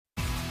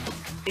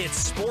It's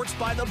Sports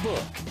by the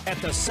Book at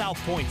the South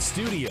Point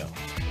Studio.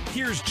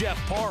 Here's Jeff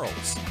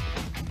Parles.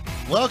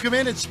 Welcome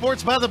in. It's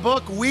Sports by the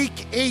Book,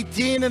 Week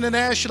 18 in the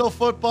National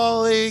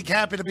Football League.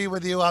 Happy to be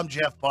with you. I'm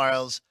Jeff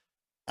Parles.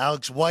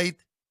 Alex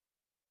White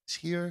is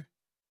here.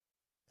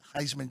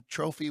 Heisman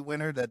Trophy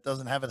winner that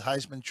doesn't have a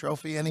Heisman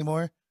Trophy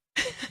anymore.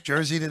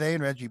 Jersey today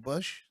and Reggie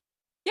Bush.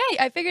 Yeah,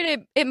 I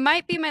figured it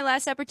might be my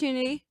last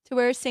opportunity to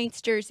wear a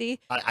Saints jersey.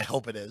 I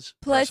hope it is,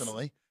 Plus,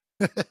 personally.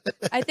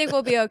 I think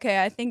we'll be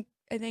okay. I think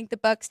the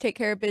Bucks take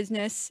care of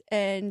business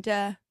and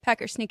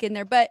Packers sneak in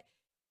there. But,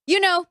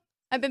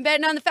 I've been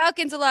betting on the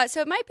Falcons a lot,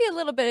 so it might be a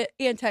little bit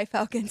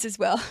anti-Falcons as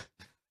well.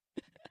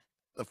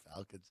 The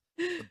Falcons.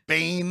 The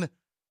bane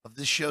of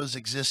this show's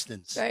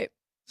existence Right.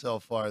 so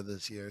far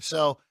this year.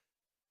 So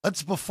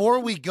before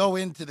we go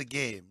into the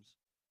games,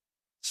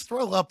 let's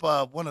throw up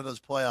one of those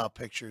playoff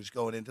pictures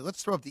going into.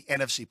 Let's throw up the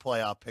NFC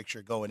playoff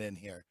picture going in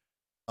here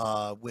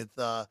with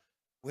the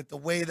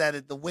way that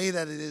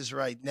it is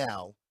right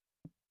now.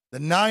 The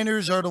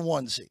Niners are the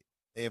 1 seed.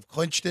 They have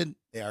clinched it.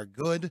 They are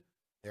good.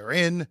 They're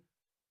in.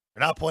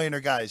 They're not playing their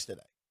guys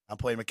today. Not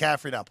playing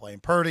McCaffrey. Not playing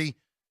Purdy.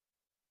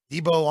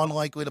 Debo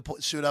unlikely to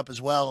suit up as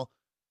well.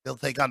 They'll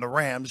take on the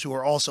Rams, who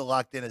are also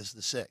locked in as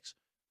the 6.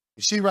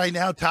 You see right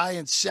now, Ty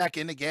in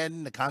second.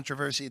 Again, the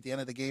controversy at the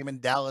end of the game in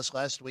Dallas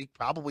last week,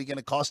 probably going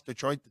to cost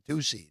Detroit the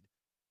 2 seed.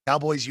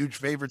 Cowboys huge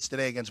favorites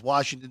today against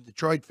Washington.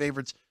 Detroit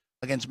favorites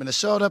against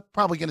Minnesota.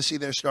 Probably going to see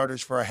their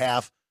starters for a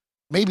half,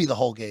 maybe the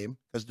whole game,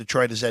 because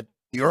Detroit is at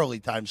the early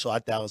time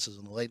slot. Dallas is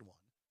in the late one.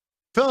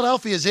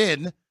 Philadelphia is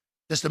in.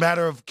 Just a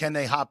matter of can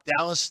they hop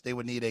Dallas? They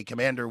would need a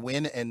commander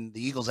win, and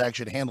the Eagles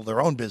actually handle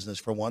their own business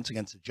for once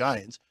against the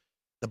Giants.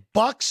 The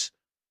Bucks,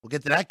 we'll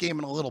get to that game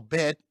in a little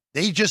bit.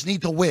 They just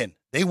need to win.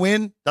 They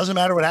win, doesn't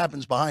matter what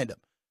happens behind them.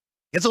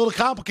 Gets a little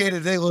complicated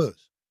if they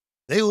lose.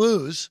 They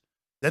lose,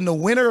 then the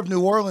winner of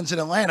New Orleans and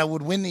Atlanta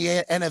would win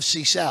the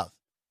NFC South.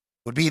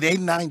 Would be an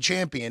 8-9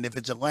 champion if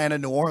it's Atlanta.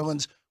 New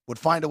Orleans would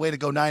find a way to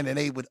go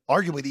 9-8 with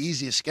arguably the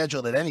easiest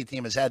schedule that any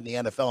team has had in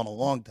the NFL in a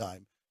long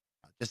time.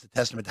 Just a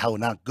testament to how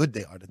not good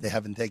they are that they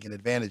haven't taken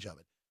advantage of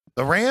it.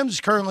 The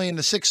Rams currently in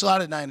the 6th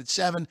slot at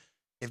 9-7.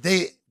 If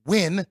they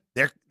win,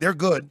 they're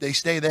good. They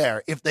stay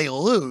there. If they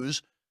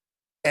lose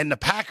and the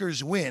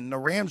Packers win, the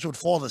Rams would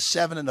fall to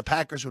 7 and the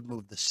Packers would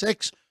move to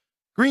 6.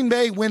 Green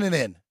Bay winning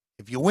in.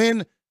 If you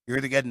win, you're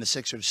either getting the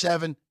 6 or the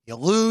 7. You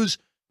lose,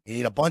 you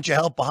need a bunch of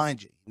help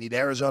behind you. You need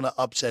Arizona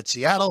upset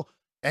Seattle,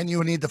 and you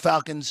would need the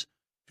Falcons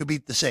to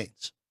beat the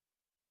Saints.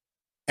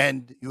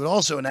 And you would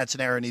also, in that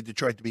scenario, need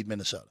Detroit to beat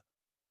Minnesota.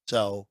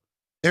 So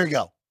there you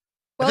go.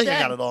 Well I think done. I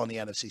got it all on the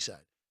NFC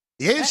side.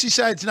 The AFC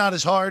side's not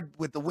as hard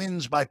with the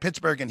wins by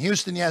Pittsburgh and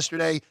Houston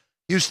yesterday.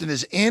 Houston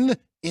is in.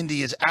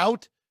 Indy is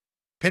out.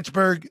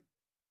 Pittsburgh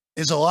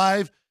is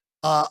alive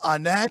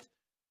on that.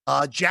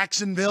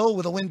 Jacksonville,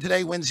 with a win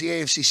today, wins the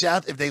AFC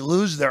South. If they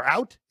lose, they're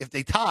out. If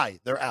they tie,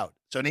 they're out.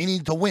 So they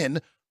need to win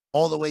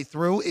all the way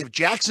through. If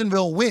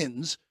Jacksonville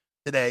wins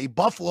today,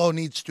 Buffalo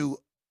needs to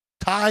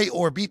tie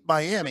or beat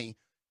Miami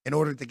in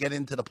order to get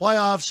into the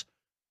playoffs.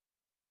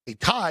 A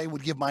tie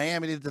would give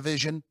Miami the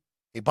division.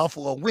 A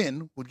Buffalo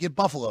win would give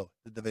Buffalo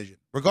the division,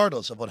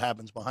 regardless of what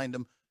happens behind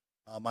them.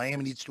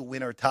 Miami needs to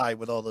win or tie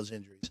with all those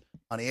injuries.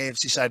 On the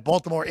AFC side,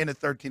 Baltimore in at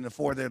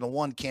 13-4. They're the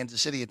 1. Kansas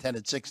City at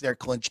 10-6. They're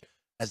clinched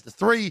as the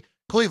 3.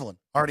 Cleveland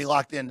already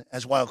locked in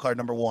as wild card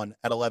number 1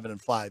 at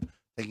 11-5,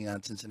 taking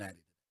on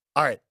Cincinnati.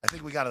 All right, I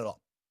think we got it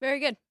all. Very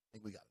good. I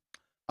think we got it.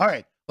 All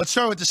right, let's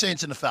start with the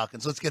Saints and the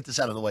Falcons. Let's get this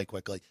out of the way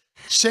quickly.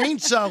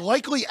 Saints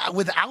likely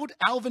without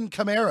Alvin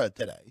Kamara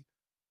today,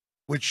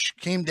 which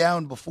came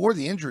down before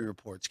the injury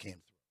reports came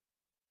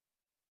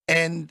through.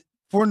 And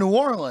for New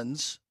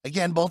Orleans,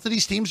 again, both of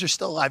these teams are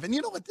still alive. And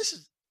you know what? This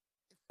is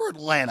for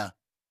Atlanta.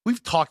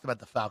 We've talked about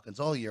the Falcons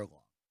all year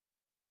long.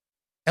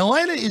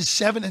 Atlanta is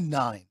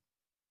 7-9.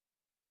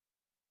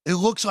 It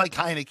looks like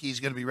Heineke is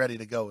going to be ready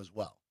to go as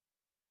well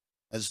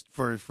as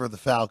for the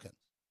Falcons.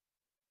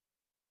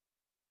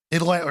 I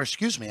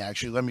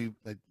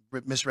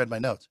misread my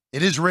notes.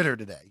 It is Ritter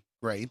today.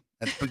 Great.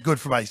 That's good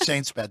for my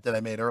Saints bet that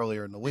I made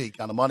earlier in the week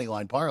on a money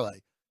line parlay.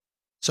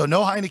 So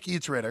no Heineke,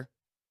 it's Ritter.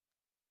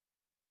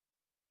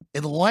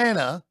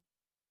 Atlanta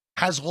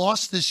has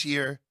lost this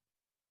year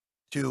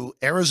to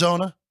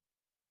Arizona,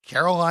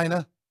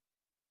 Carolina.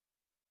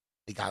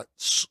 They got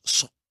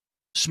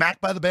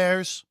smacked by the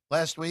Bears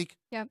last week.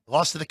 Yep.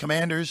 Lost to the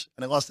Commanders,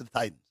 and they lost to the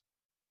Titans.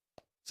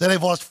 So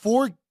they've lost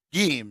 4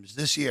 games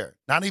this year,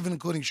 not even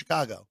including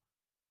Chicago,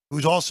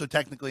 who's also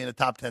technically in the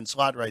top 10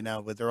 slot right now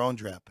with their own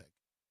draft pick.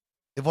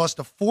 They've lost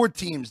to 4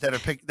 teams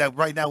that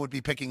right now would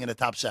be picking in the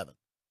top 7.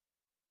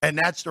 And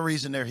that's the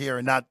reason they're here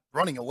and not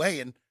running away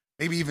and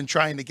maybe even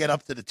trying to get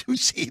up to the 2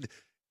 seed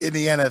in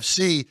the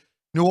NFC.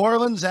 New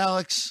Orleans,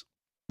 Alex,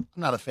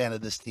 I'm not a fan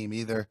of this team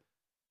either.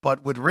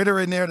 But with Ritter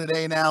in there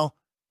today now,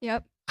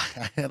 Yep.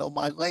 I don't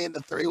mind laying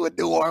the 3 with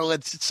New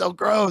Orleans. It's so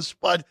gross,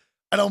 but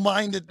I don't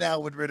mind it now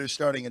with Ritter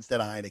starting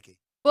instead of Heineke.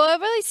 Well, I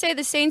really say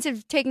the Saints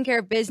have taken care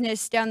of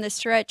business down the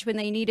stretch when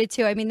they needed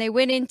to. I mean, they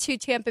went into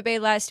Tampa Bay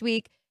last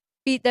week,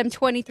 beat them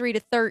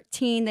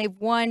 23-13. They've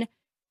won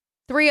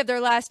 3 of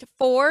their last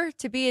 4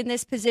 to be in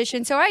this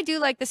position. So I do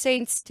like the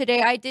Saints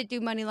today. I did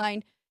do money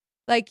line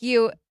like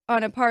you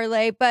on a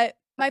parlay, but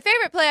my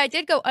favorite play, I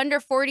did go under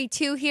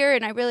 42 here,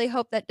 and I really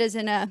hope that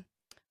doesn't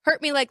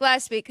hurt me like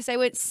last week because I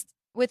went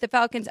with the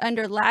Falcons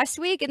under last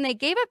week, and they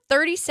gave up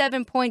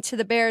 37 points to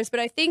the Bears, but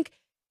I think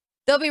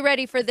they'll be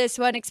ready for this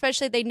one,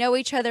 especially they know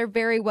each other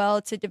very well.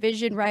 It's a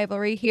division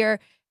rivalry here.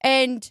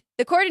 And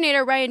the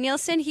coordinator, Ryan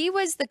Nielsen, he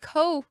was the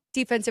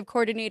co-defensive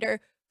coordinator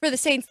for the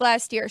Saints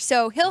last year.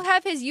 So he'll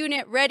have his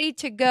unit ready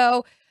to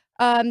go.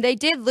 They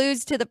did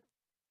lose to the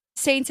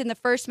Saints in the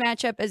first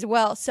matchup as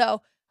well.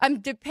 So I'm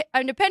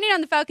depending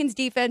on the Falcons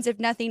defense, if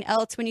nothing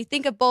else. When you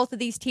think of both of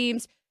these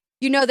teams,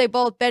 you know they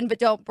both bend but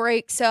don't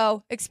break.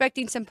 So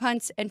expecting some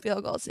punts and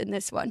field goals in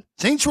this one.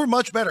 Saints were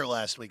much better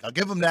last week. I'll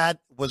give them that.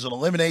 It was an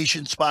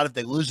elimination spot. If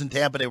they lose in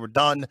Tampa, they were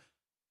done.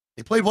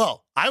 They played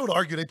well. I would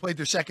argue they played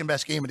their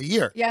second-best game of the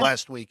year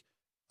last week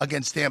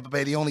against Tampa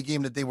Bay. The only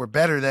game that they were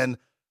better than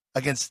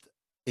against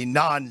a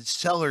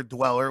non-cellar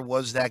dweller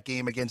was that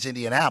game against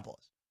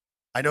Indianapolis.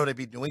 I know they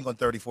beat New England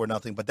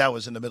 34-0, but that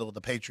was in the middle of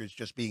the Patriots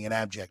just being an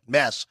abject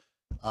mess.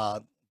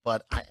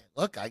 But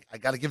I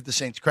got to give the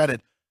Saints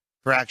credit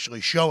for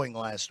actually showing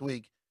last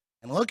week.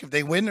 And look, if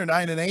they win, they're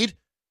 9-8.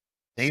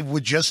 They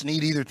would just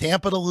need either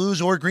Tampa to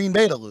lose or Green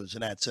Bay to lose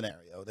in that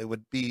scenario. They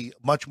would be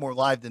much more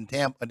live than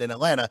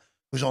Atlanta,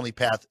 whose only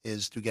path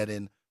is to get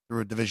in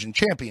through a division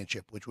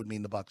championship, which would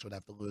mean the Bucs would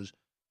have to lose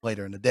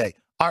later in the day.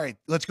 All right,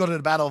 let's go to the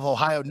Battle of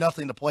Ohio.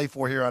 Nothing to play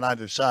for here on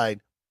either side.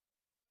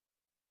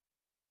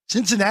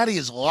 Cincinnati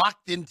is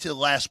locked into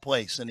last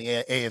place in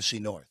the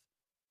AFC North,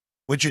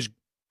 which is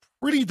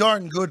pretty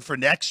darn good for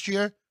next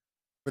year.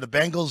 For the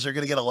Bengals, they're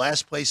going to get a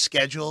last place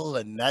schedule,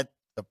 and that's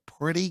a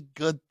pretty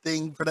good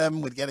thing for them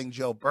with getting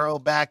Joe Burrow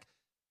back.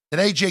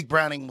 Today, Jake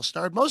Browning will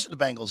start. Most of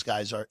the Bengals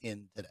guys are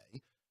in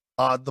today.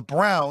 The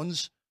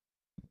Browns,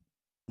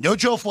 no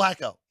Joe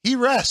Flacco. He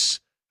rests.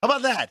 How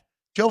about that?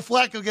 Joe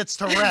Flacco gets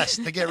to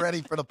rest to get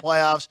ready for the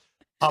playoffs.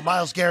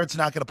 Myles Garrett's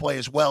not going to play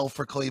as well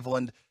for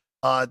Cleveland.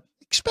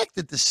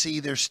 Expected to see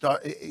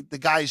the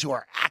guys who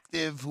are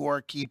active, who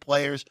are key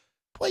players,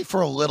 play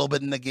for a little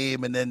bit in the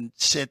game and then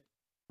sit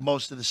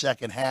most of the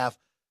second half.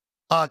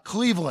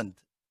 Cleveland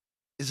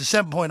is a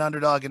 7-point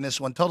underdog in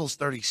this one. Total's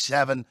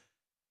 37.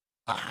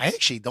 I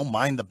actually don't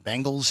mind the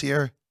Bengals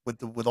here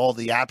with all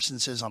the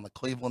absences on the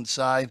Cleveland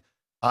side.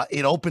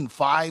 It opened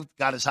 5,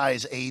 got as high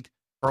as 8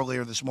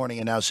 earlier this morning,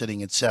 and now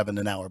sitting at 7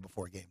 an hour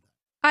before game.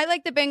 I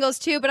like the Bengals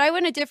too, but I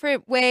went a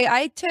different way.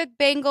 I took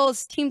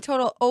Bengals team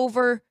total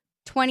over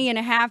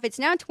 20.5. It's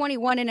now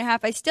 21.5.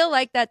 I still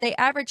like that. They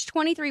averaged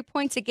 23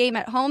 points a game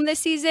at home this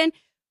season.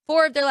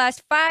 4 of their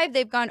last 5,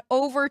 they've gone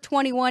over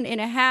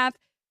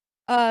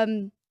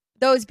 21.5.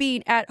 Those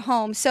being at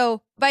home.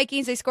 So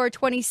Vikings, they scored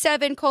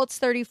 27, Colts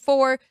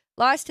 34,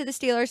 lost to the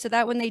Steelers. So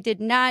that one they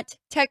did not.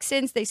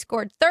 Texans, they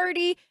scored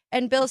 30,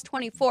 and Bills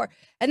 24.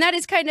 And that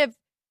is kind of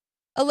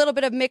a little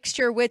bit of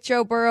mixture with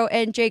Joe Burrow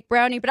and Jake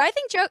Browning. But I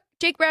think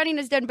Jake Browning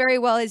has done very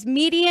well. His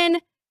median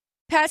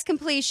pass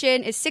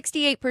completion is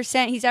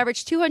 68%. He's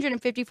averaged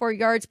 254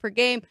 yards per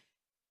game.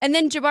 And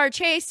then Jamar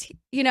Chase,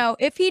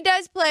 if he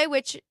does play,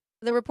 which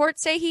the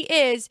reports say he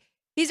is,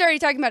 he's already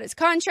talking about his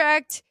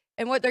contract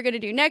and what they're going to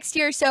do next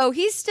year. So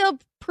he's still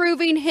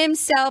proving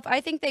himself. I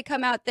think they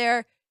come out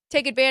there,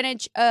 take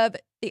advantage of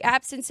the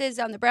absences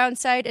on the Browns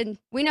side, and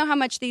we know how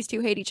much these two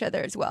hate each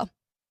other as well.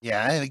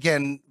 Yeah, and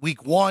again,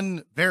 week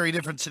 1, very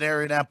different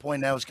scenario at that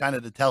point. That was kind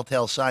of the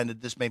telltale sign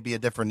that this may be a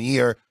different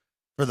year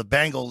for the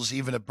Bengals,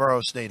 even if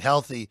Burrow stayed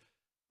healthy.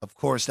 Of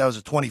course, that was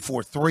a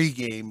 24-3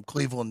 game.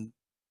 Cleveland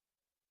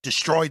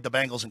destroyed the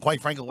Bengals, and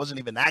quite frankly, it wasn't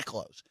even that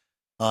close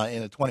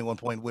in a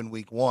 21-point win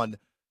week 1.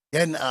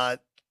 Again,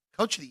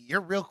 Coach of the Year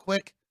real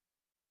quick,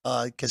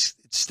 because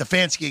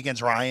Stefanski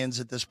against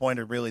Ryans at this point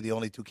are really the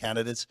only 2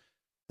 candidates.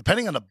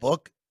 Depending on the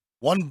book,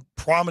 one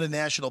prominent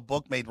national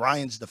book made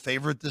Ryans the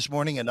favorite this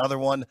morning. Another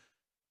one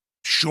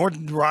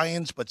shortened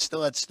Ryans, but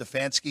still had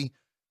Stefanski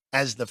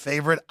as the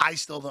favorite. I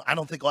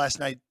don't think last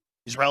night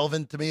is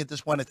relevant to me at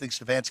this point. I think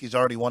Stefanski's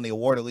already won the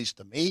award, at least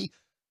to me.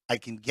 I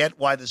can get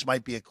why this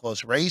might be a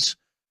close race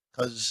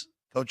because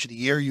Coach of the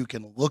Year, you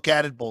can look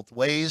at it both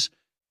ways.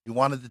 You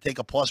wanted to take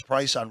a plus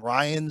price on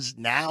Ryans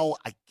now,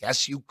 I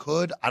guess you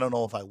could. I don't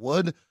know if I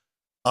would.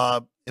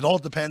 It all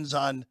depends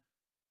on,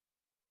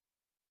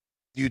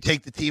 do you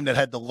take the team that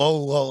had the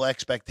low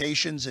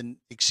expectations and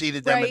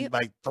exceeded them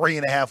by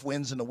 3.5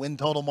 wins in the win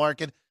total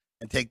market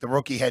and take the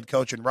rookie head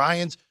coach and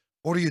Ryans?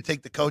 Or do you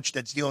take the coach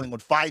that's dealing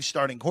with 5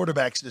 starting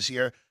quarterbacks this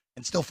year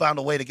and still found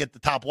a way to get the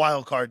top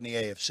wild card in the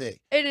AFC?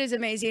 It is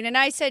amazing. And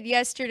I said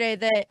yesterday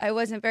that I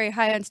wasn't very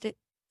high on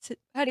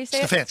how do you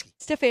say Stefanski. it?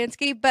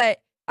 Stefanski.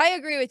 But I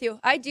agree with you.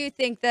 I do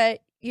think that,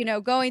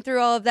 going through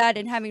all of that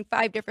and having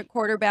 5 different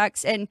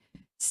quarterbacks and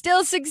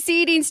still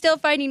succeeding, still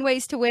finding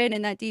ways to win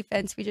in that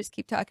defense, we just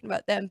keep talking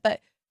about them.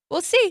 But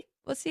we'll see.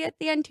 We'll see at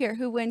the end here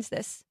who wins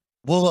this.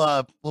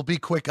 We'll be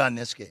quick on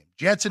this game.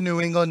 Jets in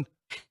New England.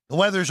 The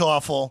weather's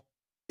awful.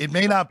 It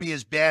may not be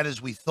as bad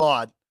as we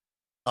thought,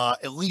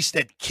 at least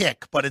at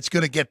kick, but it's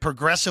going to get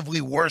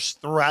progressively worse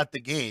throughout the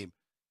game.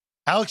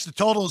 Alex, the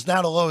total is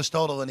now the lowest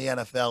total in the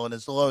NFL, and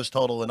it's the lowest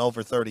total in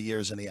over 30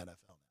 years in the NFL.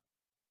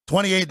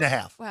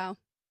 28.5. Wow.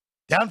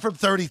 Down from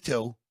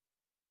 32.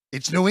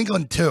 It's New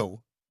England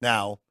 2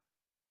 now.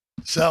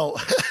 So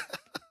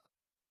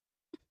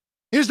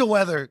here's the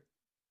weather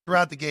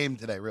throughout the game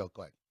today, real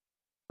quick.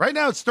 Right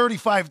now, it's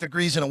 35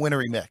 degrees in a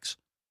wintry mix.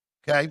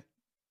 Okay?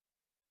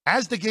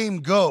 As the game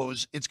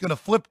goes, it's going to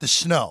flip to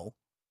snow,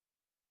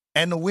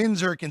 and the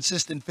winds are a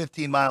consistent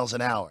 15 miles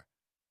an hour.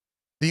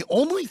 The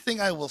only thing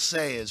I will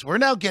say is we're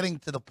now getting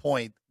to the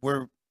point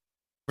where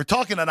we're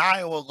talking an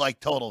Iowa-like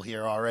total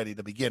here already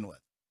to begin with.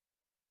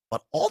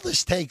 But all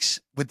this takes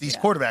with these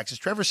quarterbacks is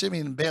Trevor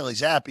Siemian and Bailey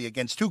Zappi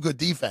against two good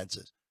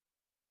defenses.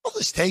 All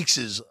this takes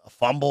is a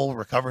fumble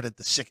recovered at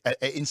the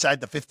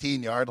inside the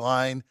 15-yard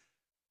line.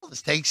 All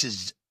this takes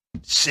is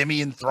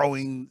Siemian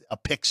throwing a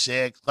pick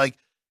six. Like,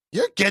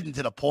 you're getting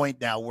to the point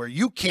now where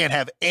you can't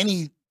have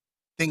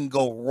anything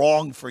go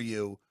wrong for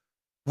you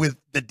with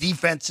the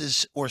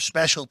defenses or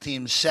special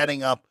teams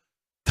setting up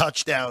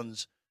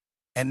touchdowns,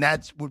 and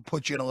that would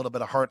put you in a little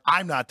bit of hurt.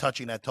 I'm not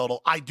touching that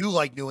total. I do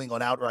like New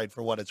England outright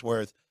for what it's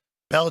worth.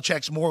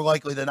 Belichick's more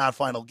likely than not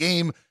final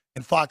game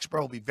in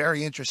Foxborough will be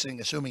very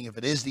interesting, assuming if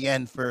it is the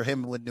end for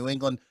him with New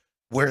England,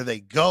 where they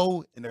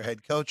go in their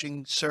head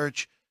coaching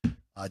search.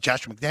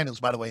 Josh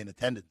McDaniels, by the way, in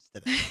attendance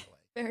today.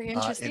 Very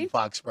interesting. In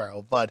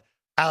Foxborough. But,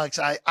 Alex,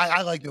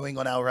 I like New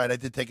England outright. I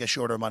did take a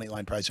shorter money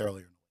line price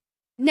earlier.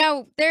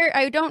 Now,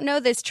 I don't know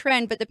this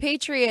trend, but the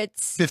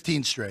Patriots.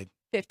 15 straight.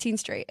 15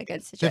 straight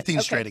against the Jets.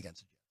 15 straight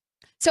against the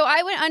Jets. So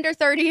I went under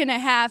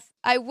 30.5.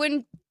 I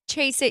wouldn't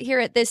chase it here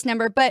at this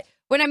number, but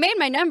when I made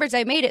my numbers,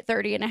 I made it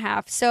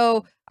 30.5.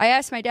 So I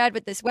asked my dad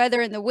with this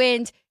weather and the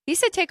wind. He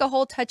said take a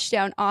whole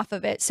touchdown off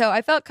of it. So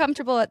I felt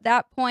comfortable at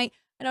that point.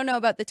 I don't know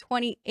about the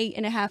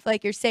 28.5,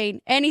 like you're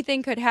saying.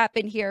 Anything could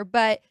happen here,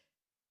 but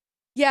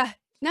yeah,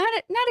 not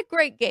a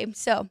great game.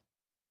 So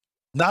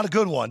not a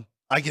good one.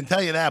 I can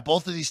tell you that.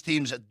 Both of these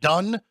teams are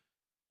done.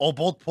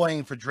 Both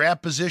playing for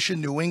draft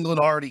position. New England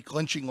already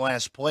clinching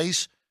last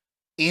place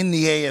in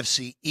the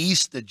AFC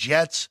East. The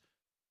Jets,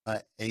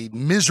 a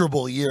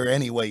miserable year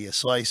anyway. You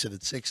slice it at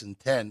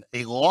 6-10.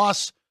 A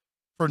loss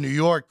for New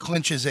York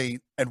clinches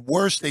at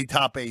worst a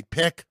top 8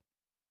 pick.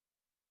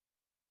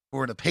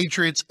 For the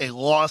Patriots, a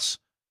loss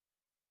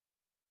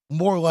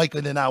more likely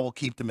than not will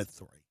keep them at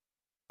 3.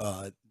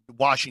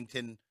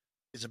 Washington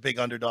is a big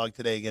underdog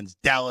today against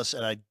Dallas,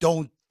 and I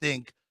don't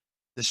think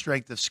the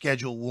strength of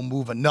schedule will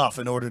move enough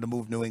in order to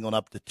move New England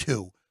up to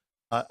 2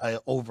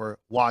 over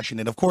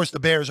Washington. Of course, the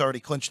Bears already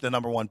clinched the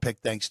number 1 pick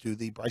thanks to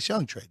the Bryce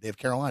Young trade. They have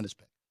Carolina's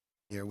pick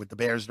here with the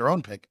Bears, their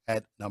own pick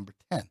at number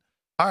 10.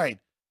 All right,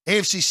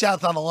 AFC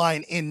South on the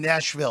line in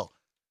Nashville.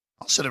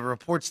 Also, the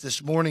reports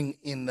this morning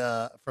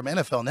from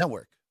NFL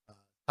Network,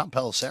 Tom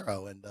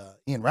Pelissero and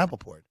Ian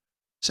Rappaport,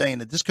 saying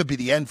that this could be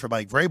the end for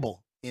Mike Vrabel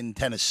in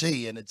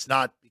Tennessee, and it's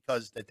not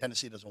because that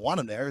Tennessee doesn't want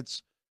him there. It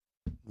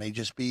may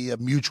just be a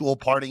mutual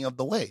parting of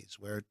the ways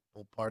where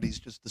both parties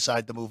just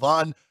decide to move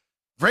on.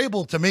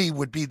 Vrabel, to me,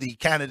 would be the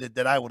candidate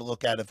that I would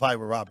look at if I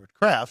were Robert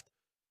Kraft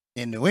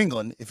in New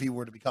England, if he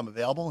were to become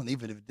available, and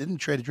even if it didn't,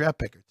 trade a draft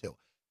pick or two.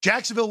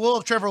 Jacksonville will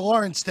have Trevor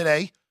Lawrence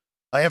today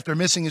after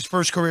missing his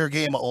first career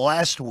game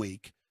last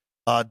week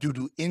due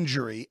to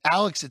injury.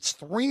 Alex, it's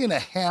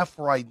 3.5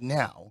 right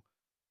now.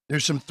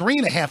 There's some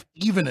 3.5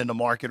 even in the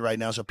market right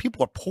now, so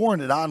people are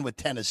pouring it on with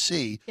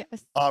Tennessee.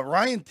 Yes.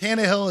 Ryan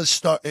Tannehill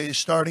is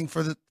starting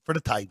for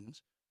the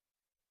Titans.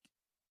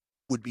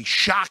 Would be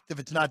shocked if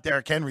it's not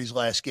Derrick Henry's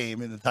last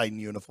game in the Titan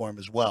uniform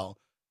as well.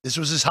 This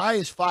was as high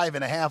as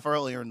 5.5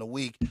 earlier in the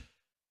week.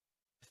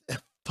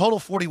 Total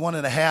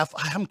 41.5.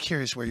 I'm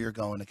curious where you're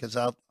going because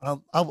I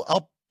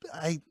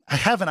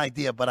have an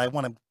idea, but I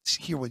want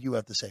to hear what you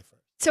have to say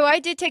first. So I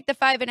did take the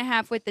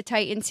 5.5 with the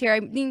Titans here.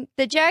 I mean,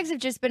 the Jags have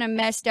just been a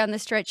mess down the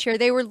stretch here.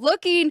 They were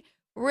looking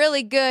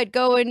really good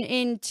going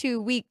into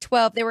week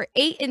 12. They were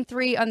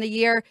 8-3 on the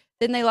year.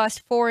 Then they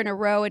lost 4 in a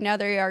row, and now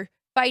they are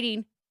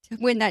fighting to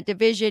win that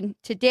division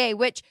today,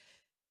 which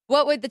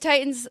what would the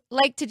Titans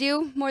like to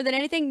do more than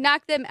anything?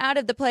 Knock them out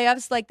of the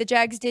playoffs like the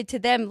Jags did to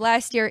them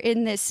last year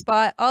in this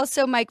spot.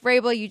 Also, Mike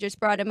Vrabel, you just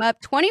brought him up,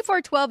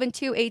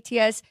 24-12-2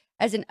 ATS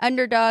as an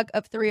underdog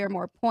of 3 or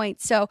more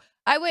points. So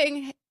I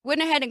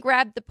went ahead and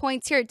grabbed the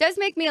points here. It does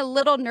make me a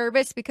little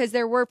nervous because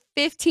there were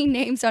 15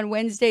 names on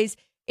Wednesday's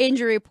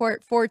injury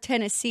report for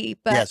Tennessee.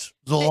 But yes,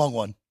 it was a long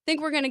one. I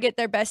think we're going to get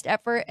their best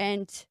effort.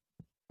 And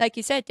like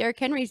you said, Derrick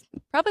Henry's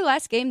probably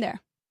last game there.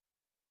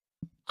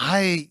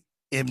 I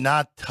am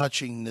not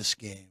touching this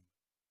game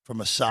from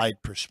a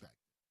side perspective.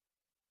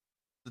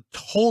 The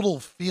total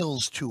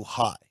feels too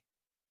high.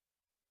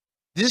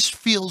 This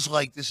feels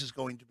like this is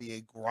going to be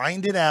a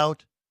grinded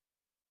out.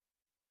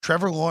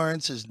 Trevor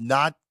Lawrence is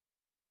not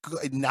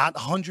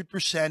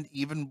 100%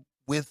 even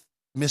with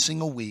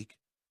missing a week.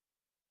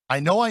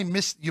 I know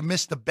you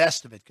missed the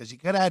best of it because you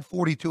could have had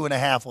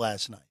 42.5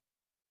 last night.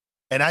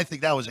 And I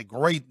think that was a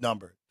great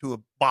number to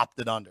have bopped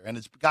it under. And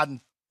it's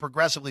gotten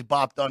progressively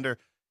bopped under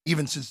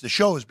even since the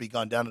show has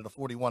begun, down to the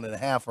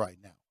 41.5 right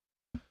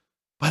now.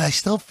 But I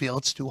still feel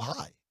it's too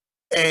high.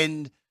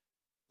 And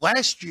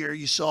last year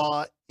you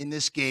saw in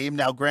this game,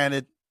 now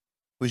granted,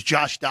 was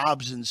Josh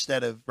Dobbs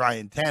instead of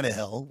Ryan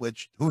Tannehill,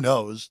 which who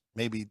knows,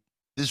 maybe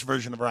this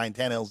version of Ryan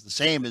Tannehill is the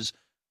same as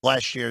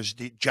last year's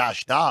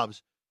Josh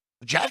Dobbs.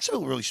 But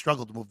Jacksonville really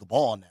struggled to move the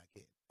ball in that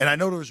game. And I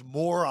know there was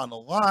more on the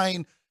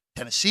line.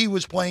 Tennessee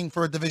was playing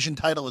for a division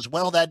title as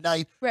well that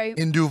night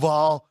in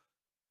Duval.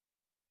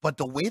 But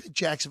the way that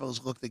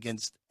Jacksonville's looked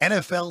against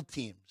NFL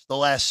teams the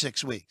last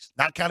 6 weeks,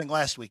 not counting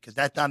last week because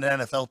that's not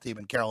an NFL team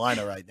in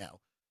Carolina right now,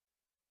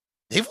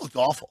 they've looked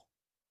awful.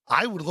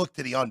 I would look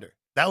to the under.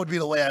 That would be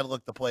the way I'd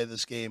look to play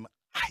this game.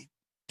 I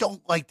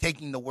don't like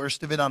taking the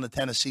worst of it on the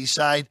Tennessee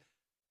side,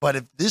 but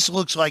if this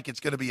looks like it's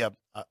going to be a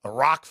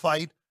rock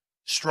fight,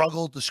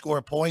 struggle to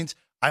score points,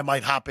 I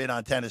might hop in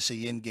on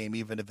Tennessee in game,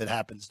 even if it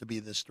happens to be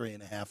this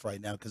 3.5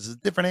 right now, because it's a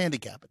different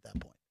handicap at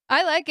that point.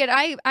 I like it.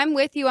 I'm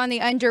with you on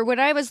the under. When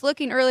I was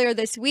looking earlier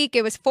this week,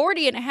 it was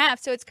 40.5,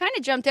 so it's kind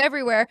of jumped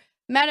everywhere.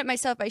 I'm mad at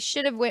myself. I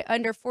should have went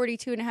under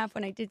 42.5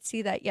 when I did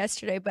see that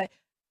yesterday, but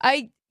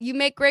you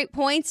make great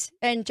points,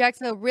 and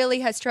Jacksonville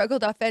really has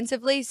struggled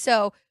offensively,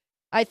 so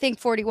I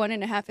think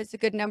 41.5 is a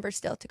good number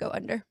still to go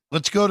under.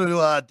 Let's go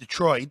to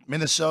Detroit,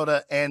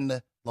 Minnesota, and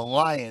the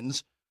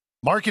Lions.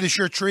 Market is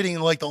sure treating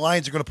it like the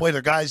Lions are going to play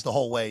their guys the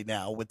whole way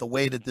now with the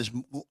way that this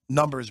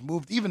number has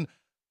moved. Even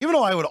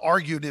though I would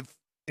argue if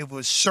it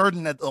was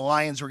certain that the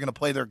Lions were going to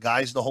play their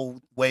guys the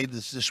whole way,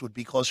 this would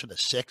be closer to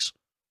 6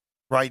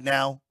 right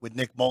now, with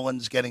Nick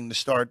Mullins getting the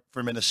start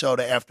for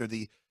Minnesota after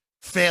the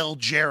failed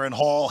Jaron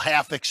Hall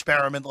half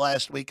experiment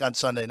last week on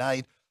Sunday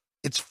night.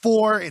 It's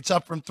 4. It's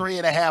up from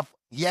 3.5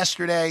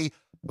 yesterday.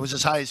 It was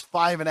as high as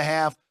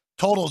 5.5.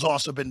 Total's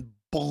also been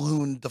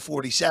ballooned to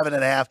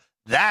 47.5.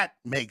 That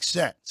makes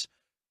sense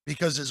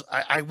because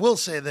I will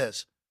say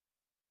this.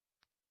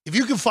 If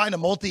you can find a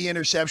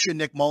multi-interception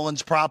Nick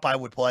Mullins prop, I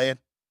would play it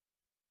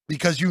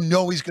because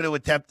he's going to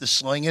attempt to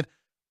sling it.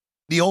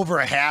 The over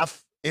a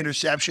half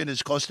interception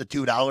is close to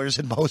 $2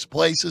 in most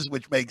places,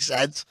 which makes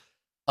sense.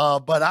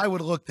 But I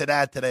would look to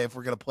that today if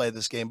we're going to play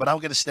this game. But I'm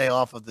going to stay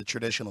off of the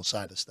traditional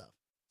side of stuff.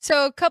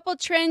 So a couple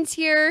trends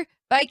here.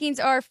 Vikings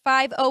are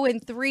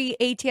 5-0-3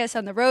 ATS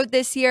on the road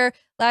this year.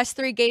 Last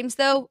 3 games,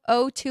 though,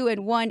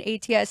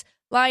 0-2-1 ATS.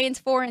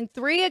 Lions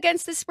 4-3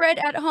 against the spread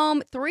at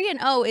home,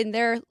 3-0 in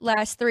their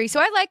last 3. So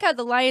I like how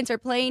the Lions are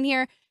playing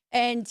here.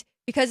 And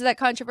because of that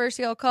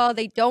controversial call,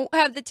 they don't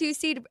have the 2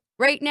 seed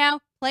right now.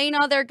 Playing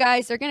all their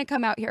guys, they're going to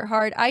come out here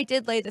hard. I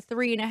did lay the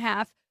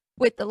 3.5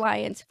 with the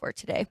Lions for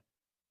today.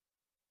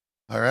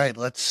 All right,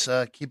 let's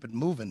keep it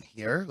moving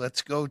here.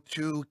 Let's go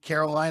to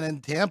Carolina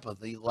and Tampa,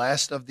 the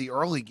last of the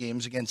early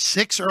games. Again,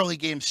 6 early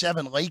games,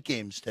 7 late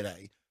games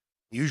today.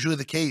 Usually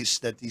the case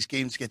that these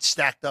games get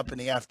stacked up in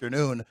the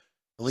afternoon,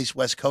 at least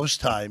West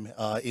Coast time,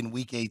 in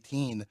Week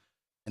 18.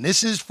 And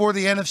this is for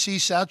the NFC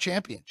South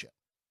Championship.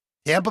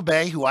 Tampa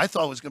Bay, who I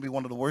thought was going to be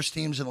one of the worst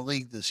teams in the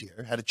league this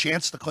year, had a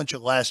chance to clinch it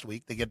last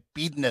week. They get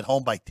beaten at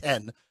home by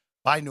 10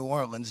 by New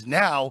Orleans.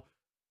 Now,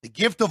 the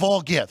gift of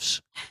all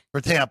gifts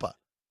for Tampa.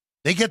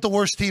 They get the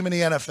worst team in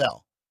the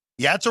NFL.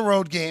 Yeah, it's a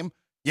road game.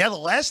 Yeah, the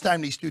last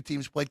time these two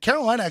teams played,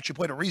 Carolina actually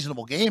played a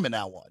reasonable game in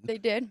that one. They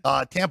did.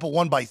 Tampa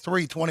won by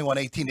 3,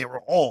 21-18. There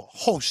were all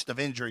host of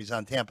injuries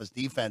on Tampa's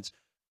defense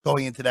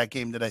going into that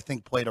game that I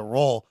think played a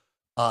role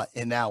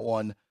in that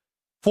one.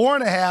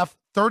 4.5,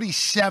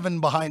 37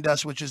 behind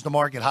us, which is the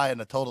market high in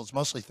the total. It's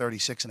mostly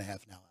 36.5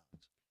 now.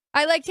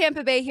 I like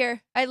Tampa Bay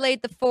here. I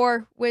laid the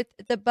 4 with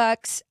the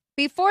Bucks.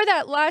 Before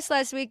that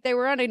last week, they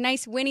were on a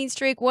nice winning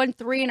streak, won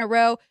 3 in a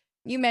row.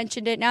 You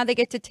mentioned it. Now they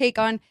get to take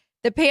on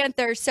the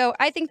Panthers. So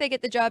I think they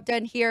get the job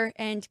done here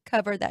and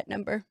cover that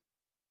number.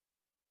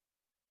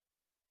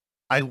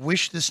 I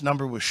wish this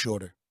number was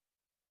shorter.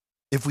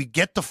 If we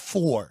get to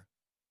 4,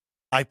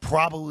 I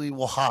probably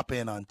will hop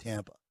in on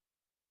Tampa.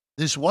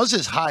 This was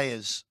as high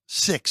as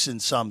 6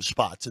 in some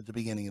spots at the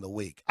beginning of the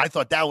week. I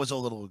thought that was a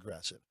little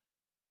aggressive.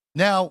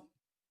 Now,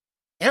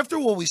 after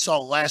what we saw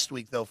last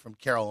week, though, from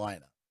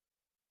Carolina,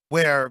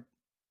 where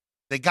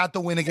they got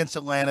the win against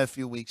Atlanta a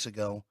few weeks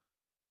ago,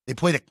 they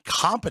played a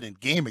competent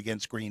game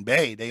against Green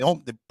Bay. They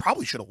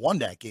probably should have won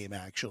that game,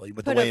 actually,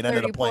 with the way it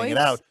ended up playing it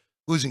out,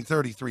 losing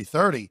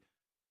 33-30.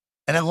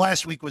 And then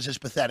last week was as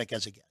pathetic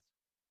as it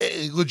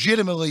gets.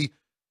 Legitimately,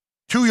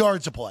 2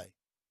 yards of play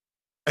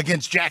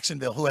against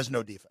Jacksonville, who has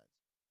no defense.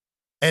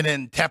 And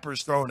then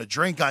Tepper's throwing a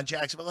drink on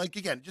Jacksonville. Like,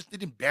 again, just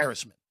an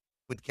embarrassment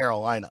with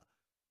Carolina.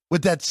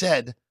 With that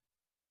said,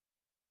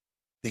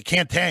 they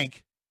can't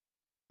tank.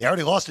 They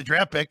already lost a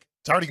draft pick.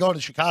 It's already going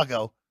to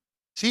Chicago.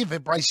 See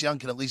if Bryce Young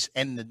can at least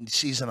end the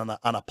season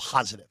on a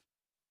positive.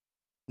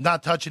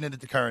 Not touching it at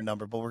the current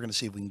number, but we're going to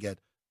see if we can get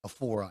a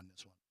 4 on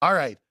this one. All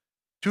right,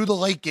 to the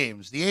late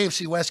games. The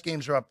AFC West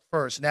games are up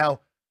first. Now,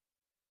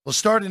 we'll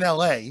start in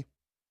L.A.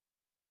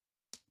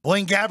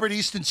 Blaine Gabbert,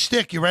 Easton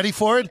Stick. You ready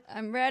for it?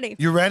 I'm ready.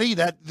 You ready?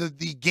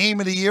 The game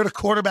of the year, the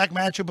quarterback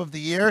matchup of the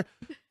year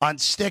on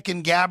Stick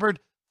and Gabbert.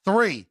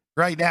 3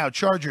 right now.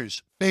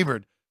 Chargers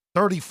favored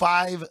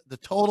 35. The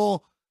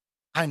total.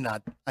 I'm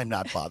not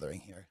bothering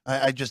here.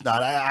 I just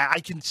not. I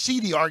can see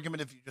the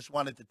argument if you just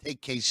wanted to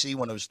take KC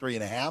when it was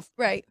 3.5.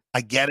 Right. I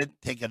get it.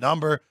 Take a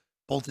number.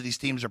 both of these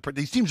teams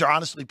are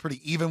honestly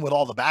pretty even with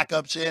all the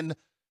backups in.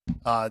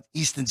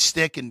 Easton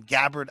Stick and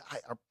Gabbard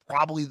are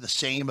probably the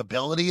same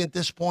ability at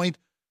this point,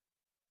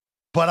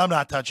 but I'm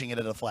not touching it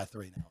at a flat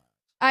 3 now.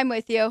 I'm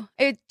with you.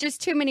 It's just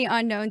too many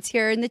unknowns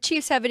here, and the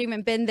Chiefs haven't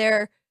even been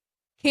their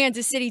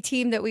Kansas City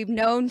team that we've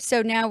known.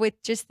 So now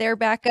with just their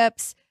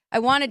backups, I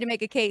wanted to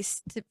make a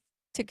case to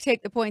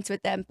take the points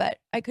with them, but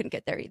I couldn't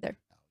get there either.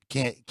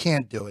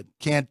 Can't do it.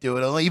 Can't do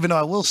it. Even though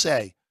I will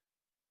say,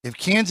 if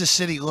Kansas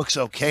City looks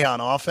okay on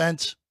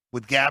offense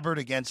with Gabbard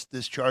against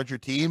this Charger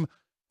team,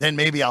 then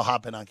maybe I'll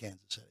hop in on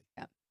Kansas City.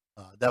 Yeah.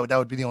 That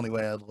would be the only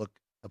way I'd look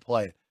to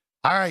play it.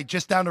 All right,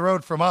 just down the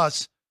road from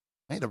us,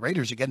 hey, the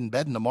Raiders are getting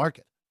bet in the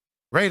market.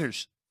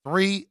 Raiders,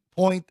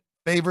 3-point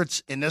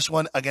favorites in this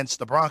one against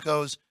the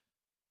Broncos.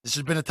 This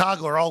has been a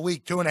toggler all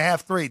week,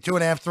 2.5, 3,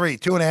 2.5, 3,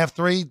 2.5,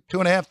 3,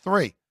 2.5,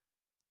 3.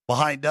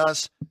 Behind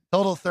us,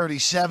 total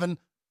 37.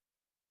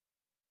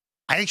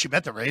 I actually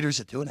bet the Raiders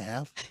at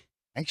 2.5.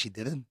 I actually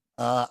didn't.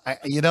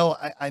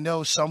 I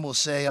know some will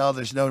say, oh,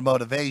 there's no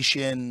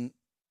motivation.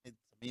 It's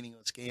a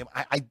meaningless game.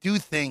 I do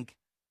think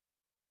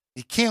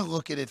you can't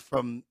look at it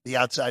from the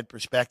outside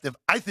perspective.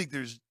 I think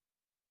there's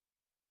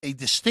a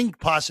distinct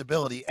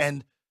possibility,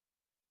 and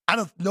I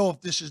don't know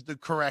if this is the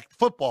correct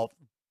football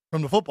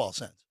from the football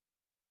sense,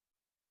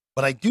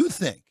 but I do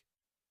think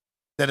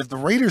that if the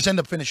Raiders end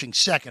up finishing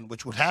second,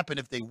 which would happen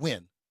if they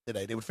win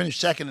today, they would finish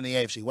second in the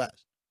AFC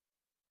West.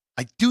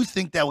 I do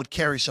think that would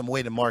carry some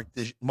weight in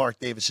Mark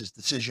Davis's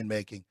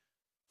decision-making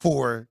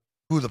for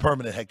who the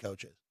permanent head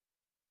coach is.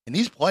 And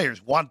these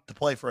players want to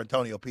play for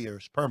Antonio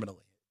Pierce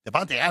permanently.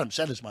 Devontae Adams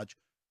said as much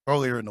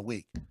earlier in the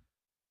week.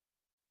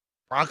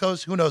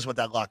 Broncos, who knows what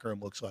that locker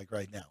room looks like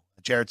right now.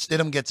 Jarrett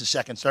Stidham gets a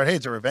second start. Hey,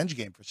 it's a revenge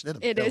game for Stidham.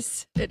 It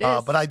is.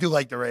 But I do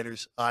like the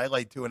Raiders. I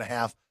like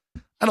 2.5.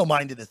 I don't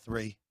mind it at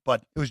 3,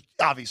 but it was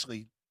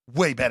obviously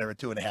way better at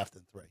 2.5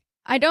 than 3.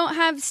 I don't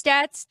have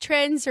stats,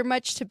 trends, or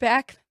much to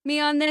back me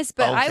on this,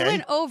 but I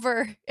went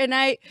over, and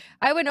I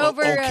went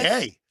over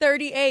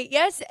 38.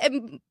 Yes,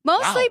 and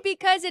mostly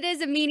because it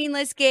is a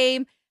meaningless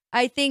game.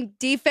 I think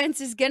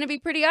defense is going to be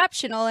pretty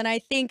optional, and I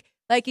think,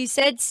 like you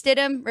said,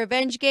 Stidham,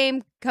 revenge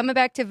game, coming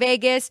back to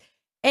Vegas.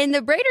 And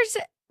the Raiders,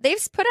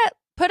 they've put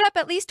up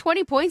at least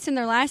 20 points in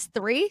their last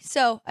 3.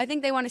 So I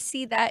think they want to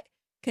see that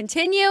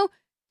continue.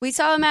 We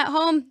saw them at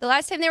home. The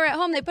last time they were at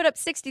home, they put up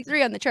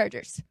 63 on the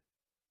Chargers.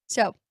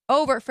 So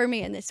over for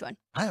me in this one.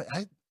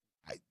 I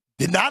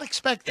did not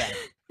expect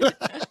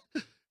that.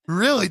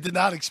 Really did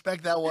not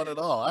expect that one at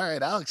all. All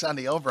right, Alex on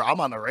the over. I'm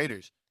on the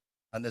Raiders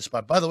on this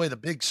spot. By the way, the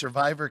big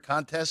Survivor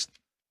contest,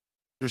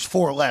 there's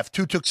 4 left.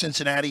 2 took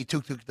Cincinnati,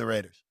 2 took the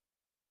Raiders.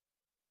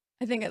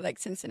 I think I like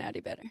Cincinnati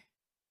better.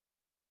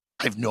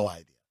 I have no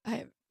idea.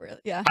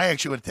 I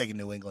actually would have taken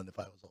New England if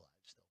I was alive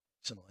still,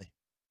 personally.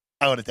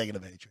 I would have taken the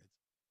Patriots.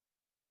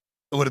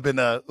 It would have been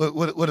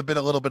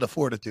a little bit of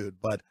fortitude,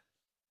 but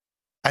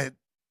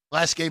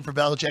last game for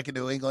Belichick in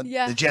New England,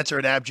 the Jets are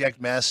an abject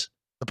mess.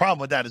 The problem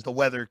with that is the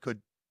weather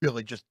could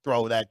really just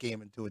throw that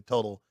game into a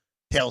total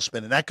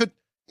tailspin, and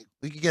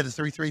we could get a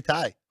 3-3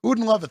 tie. Who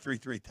wouldn't love a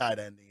 3-3 tie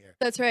to end the year?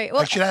 That's right.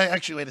 Well,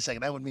 actually, wait a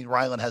second. That would mean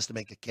Ryland has to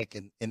make a kick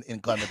in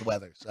inclement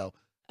weather, so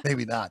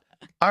maybe not.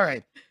 All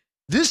right.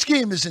 This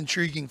game is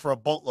intriguing for a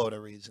boatload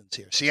of reasons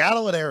here.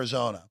 Seattle at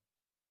Arizona.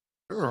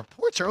 There were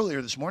reports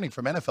earlier this morning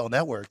from NFL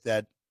Network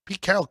that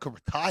Pete Carroll could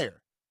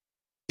retire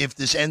if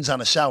this ends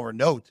on a sour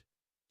note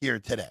here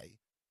today.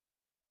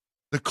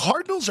 The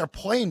Cardinals are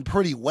playing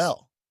pretty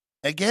well.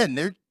 Again,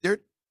 they're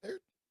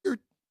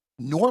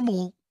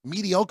normal,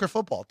 mediocre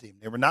football team.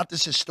 They were not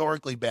this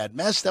historically bad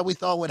mess that we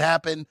thought would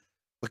happen.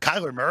 With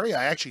Kyler Murray,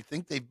 I actually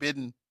think they've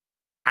been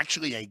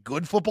actually a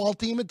good football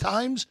team at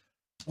times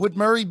with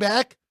Murray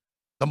back.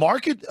 The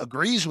market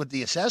agrees with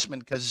the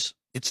assessment because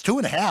it's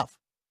 2.5.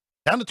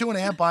 Down to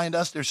 2.5 behind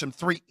us. There's some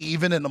 3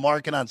 even in the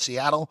market on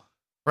Seattle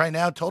right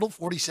now. Total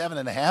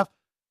 47.5.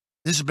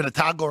 This has been a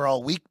toggler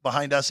all week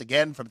behind us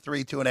again from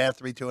 3, 2.5,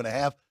 3,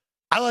 2.5.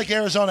 I like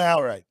Arizona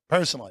outright,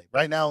 personally.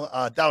 Right now,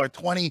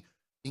 $1.20. You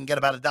can get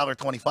about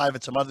 $1.25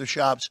 at some other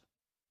shops.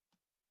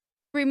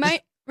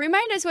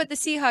 Remind us what the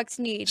Seahawks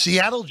need.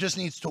 Seattle just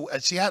needs to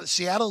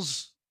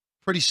Seattle's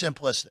pretty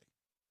simplistic.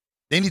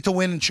 They need to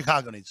win and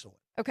Chicago needs to win.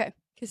 Okay.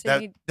 Because they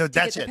need to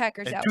get the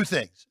Packers out. 2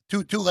 things.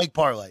 Two leg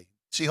parlay.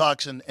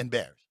 Seahawks and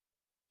Bears.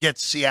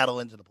 Gets Seattle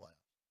into the playoffs.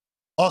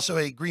 Also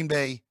a Green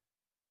Bay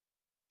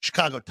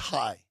Chicago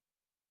tie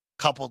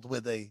coupled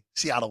with a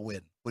Seattle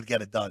win would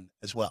get it done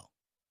as well.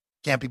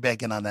 Can't be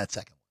banking on that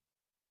second one.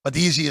 But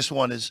the easiest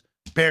one is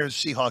Bears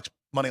Seahawks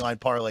moneyline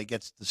parlay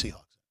gets the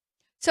Seahawks.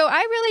 So I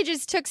really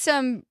just took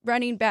some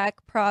running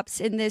back props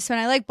in this one.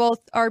 I like both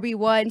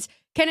RB1s.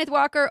 Kenneth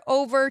Walker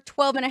over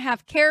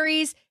 12.5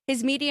 carries.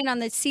 His median on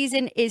the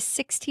season is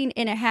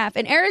 16.5.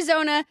 And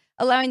Arizona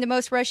allowing the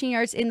most rushing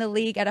yards in the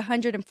league at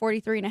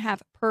 143.5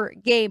 per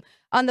game.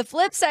 On the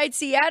flip side,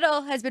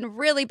 Seattle has been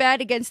really bad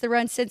against the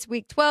run since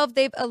week 12.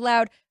 They've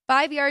allowed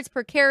 5 yards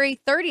per carry,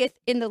 30th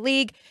in the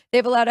league.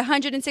 They've allowed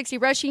 160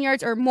 rushing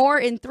yards or more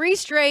in 3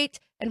 straight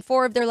and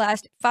 4 of their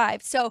last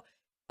 5. So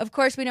Of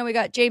course, we know we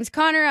got James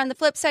Conner on the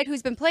flip side,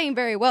 who's been playing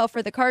very well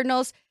for the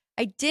Cardinals.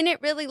 I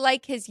didn't really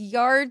like his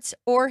yards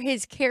or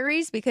his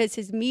carries because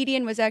his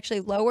median was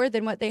actually lower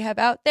than what they have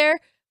out there.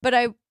 But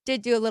I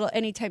did do a little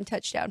anytime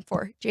touchdown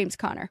for James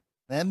Conner.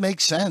 That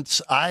makes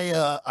sense.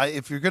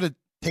 If you're going to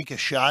take a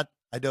shot,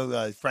 I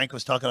know Frank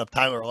was talking up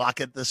Tyler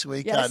Lockett this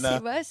week Yes, he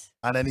was.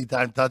 on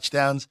anytime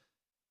touchdowns.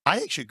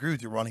 I actually agree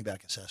with your running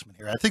back assessment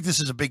here. I think this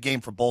is a big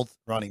game for both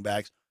running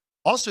backs.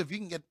 Also, if you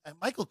can get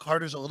Michael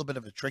Carter's a little bit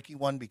of a tricky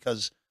one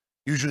because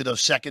usually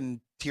those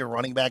second-tier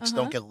running backs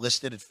don't get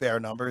listed at fair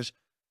numbers.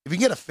 If you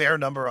get a fair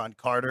number on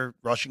Carter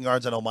rushing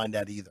yards, I don't mind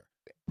that either.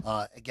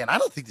 Again, I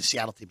don't think the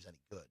Seattle team's any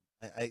good.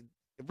 I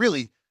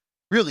really,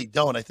 really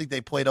don't. I think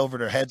they played over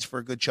their heads for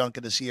a good chunk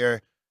of this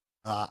year.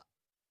 I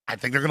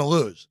think they're going to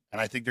lose,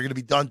 and I think they're going to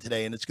be done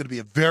today, and it's going to be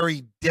a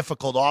very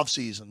difficult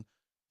offseason,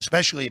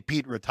 especially if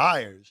Pete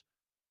retires,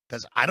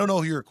 because I don't know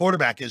who your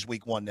quarterback is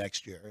week 1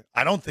 next year.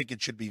 I don't think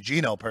it should be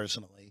Geno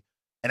personally,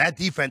 and that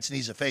defense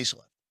needs a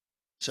facelift.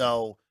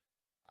 So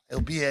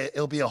it'll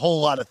be a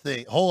whole lot of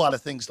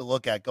things to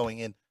look at going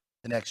in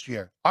the next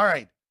year. All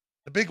right,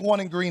 the big one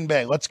in Green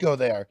Bay. Let's go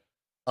there.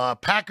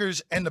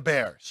 Packers and the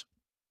Bears.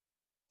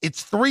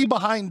 It's 3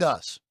 behind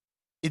us.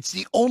 It's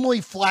the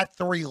only flat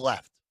 3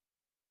 left.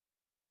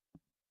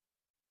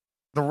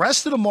 The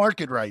rest of the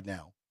market right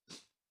now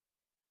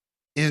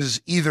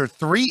is either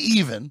 3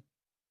 even,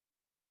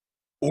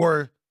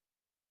 or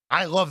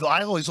I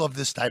always love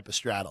this type of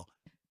straddle.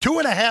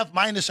 2.5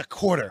 minus a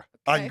quarter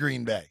on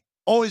Green Bay.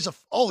 Always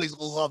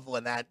love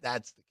when that's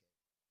the case.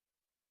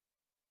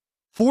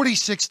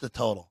 46 the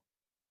total.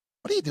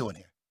 What are you doing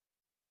here?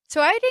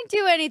 So I didn't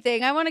do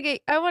anything. I want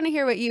to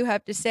hear what you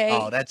have to say.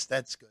 Oh, that's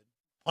good.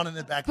 Punting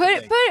it back. Put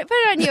it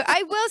on you.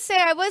 I will say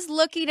I was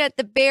looking at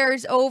the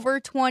Bears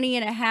over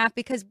 20.5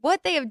 because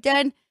what they have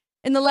done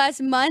in the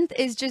last month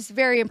is just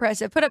very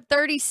impressive. Put up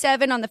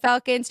 37 on the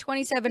Falcons,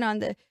 27 on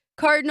the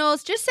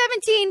Cardinals, just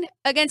 17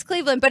 against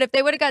Cleveland. But if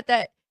they would have got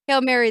that Hail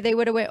Mary, they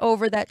would have went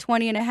over that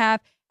 20.5.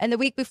 And the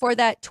week before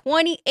that,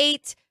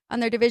 28 on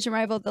their division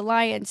rival, the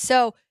Lions.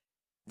 So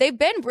they've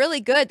been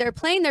really good. They're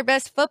playing their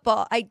best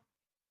football.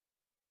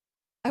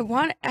 I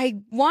want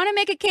to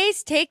make a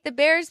case, take the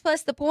Bears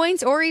plus the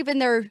points or even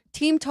their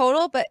team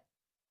total, but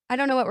I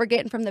don't know what we're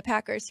getting from the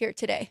Packers here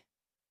today.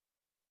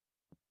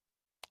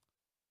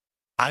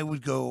 I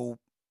would go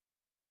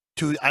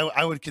to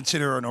I would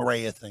consider an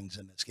array of things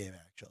in this game,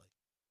 actually.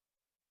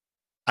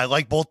 I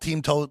like both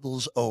team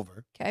totals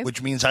over,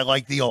 which means I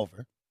like the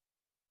over.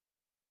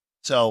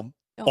 So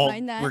don't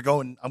mind that.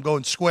 I'm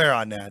going square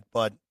on that,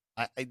 but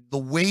the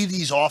way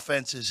these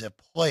offenses have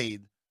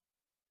played,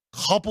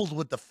 coupled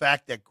with the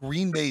fact that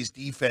Green Bay's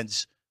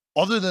defense,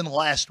 other than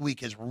last week,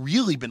 has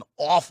really been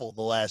awful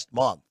the last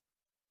month.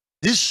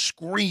 This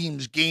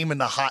screams game in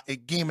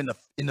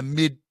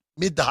the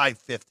mid to high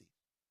 50s,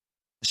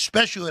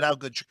 especially with how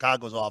good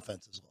Chicago's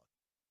offenses look.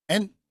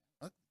 And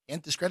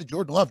can't discredit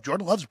Jordan Love.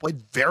 Jordan Love's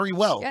played very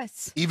well.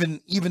 Yes.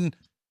 Even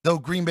though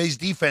Green Bay's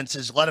defense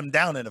has let him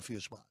down in a few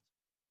spots.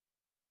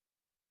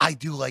 I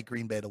do like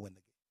Green Bay to win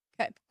the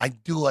game. Okay. I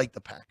do like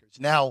the Packers.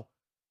 Now,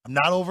 I'm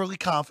not overly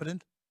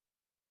confident.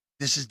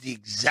 This is the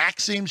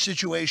exact same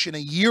situation a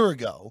year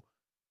ago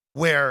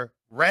where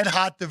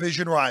red-hot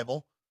division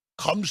rival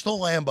comes to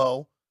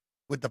Lambeau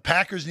with the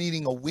Packers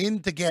needing a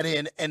win to get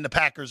in and the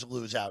Packers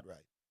lose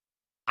outright.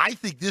 I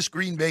think this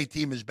Green Bay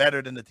team is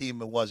better than the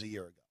team it was a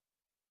year ago.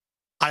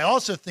 I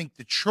also think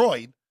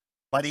Detroit,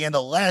 by the end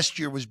of last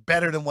year, was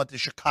better than what the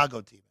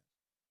Chicago team is.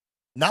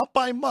 Not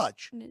by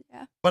much,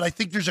 but I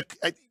think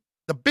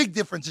the big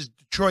difference is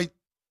Detroit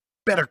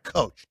better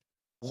coached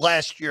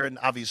last year and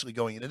obviously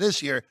going into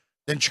this year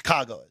than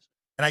Chicago is.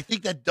 And I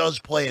think that does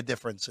play a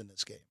difference in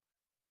this game.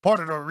 Part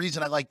of the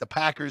reason I like the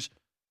Packers,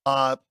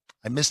 I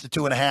missed the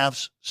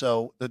 2.5s,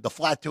 so the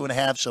flat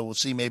 2.5, so we'll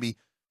see maybe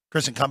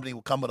Chris and company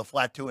will come with a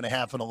flat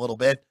 2.5 in a little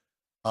bit.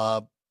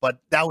 But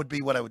that would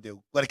be what I would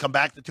do. Let it come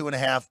back to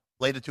 2.5,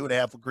 lay the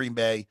 2.5 with Green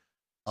Bay,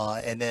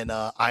 and then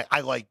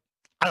I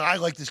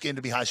like this game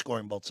to be high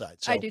scoring both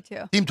sides. So I do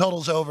too. Team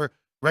totals over,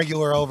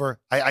 regular over.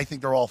 I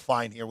think they're all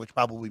fine here, which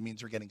probably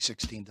means we're getting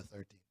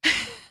 16-13.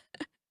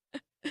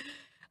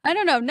 I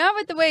don't know. Not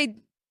with the way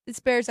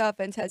the Bears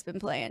offense has been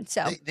playing.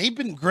 So they've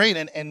been great,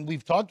 and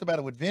we've talked about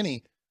it with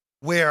Vinny,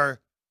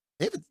 where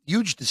they have a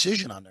huge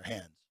decision on their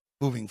hands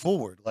moving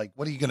forward. Like,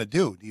 what are you going to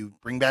do? Do you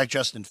bring back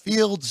Justin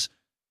Fields?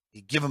 Do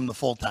you give him the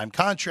full-time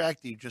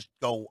contract? Do you just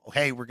go,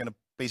 hey, we're going to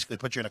basically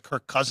put you in a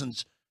Kirk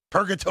Cousins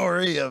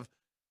purgatory of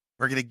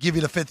we're going to give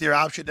you the fifth-year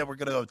option, then we're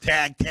going to go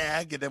tag,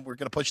 and then we're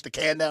going to push the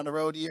can down the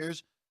road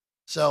years.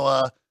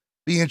 So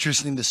be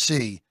interesting to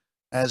see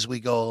as we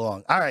go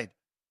along. All right.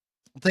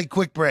 We'll take a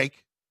quick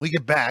break. We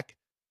get back.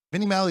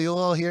 Vinny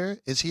Magliulo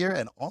is here,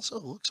 and also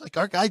looks like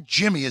our guy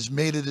Jimmy has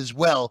made it as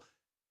well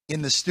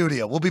in the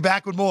studio. We'll be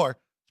back with more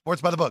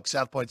Sports by the Book,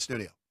 South Point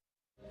Studio.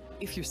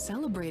 If you're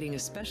celebrating a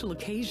special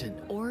occasion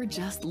or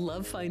just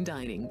love fine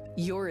dining,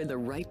 you're in the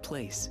right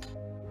place.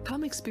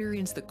 Come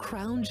experience the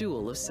crown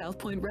jewel of South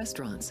Point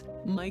restaurants,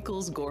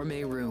 Michael's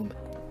Gourmet Room.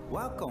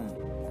 Welcome.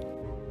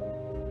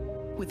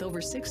 With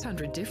over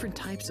 600 different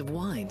types of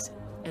wines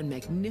and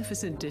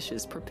magnificent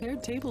dishes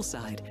prepared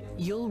tableside,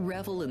 you'll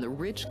revel in the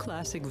rich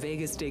classic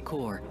Vegas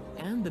decor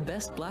and the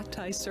best black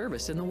tie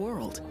service in the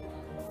world.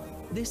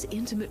 This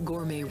intimate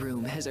gourmet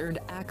room has earned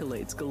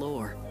accolades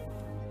galore.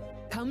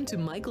 Come to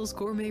Michael's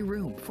Gourmet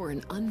Room for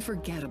an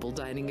unforgettable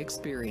dining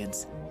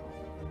experience.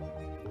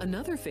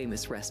 Another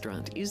famous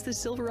restaurant is the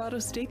Silverado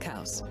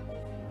Steakhouse,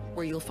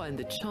 where you'll find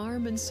the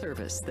charm and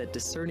service that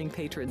discerning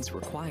patrons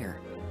require.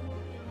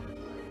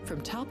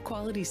 From top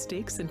quality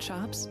steaks and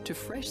chops to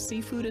fresh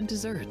seafood and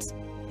desserts,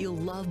 you'll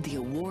love the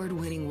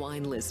award-winning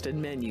wine list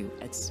and menu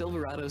at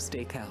Silverado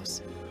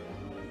Steakhouse.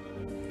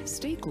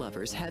 Steak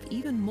lovers have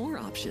even more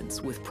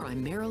options with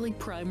primarily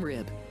prime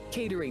rib.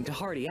 Catering to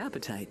hearty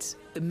appetites,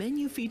 the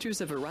menu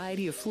features a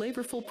variety of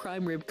flavorful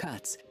prime rib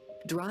cuts,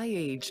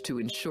 dry-aged to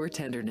ensure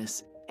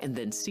tenderness, and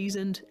then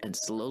seasoned and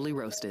slowly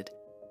roasted.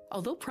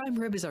 Although prime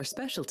rib is our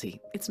specialty,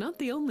 it's not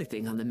the only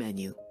thing on the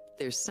menu.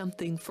 There's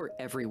something for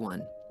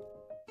everyone.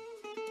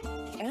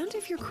 And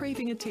if you're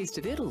craving a taste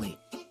of Italy,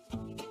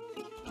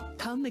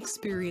 come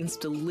experience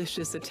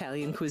delicious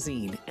Italian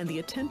cuisine and the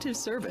attentive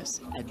service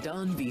at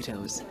Don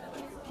Vito's.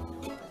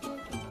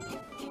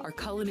 Our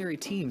culinary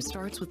team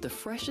starts with the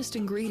freshest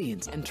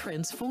ingredients and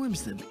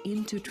transforms them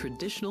into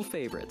traditional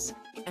favorites.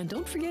 And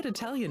don't forget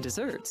Italian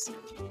desserts.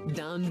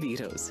 Don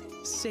Vito's.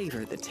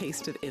 Savor the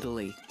taste of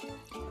Italy.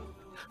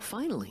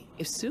 Finally,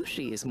 if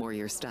sushi is more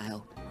your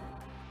style,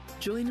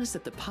 join us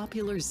at the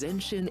popular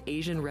Zenshin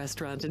Asian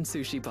restaurant and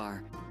sushi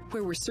bar,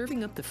 where we're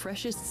serving up the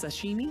freshest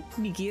sashimi,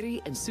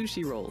 nigiri, and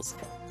sushi rolls.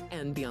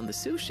 And beyond the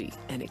sushi,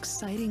 an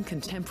exciting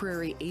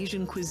contemporary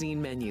Asian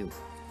cuisine menu.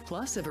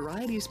 Plus a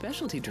variety of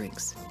specialty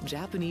drinks,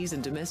 Japanese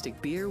and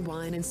domestic beer,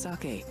 wine, and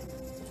sake.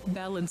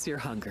 Balance your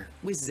hunger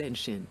with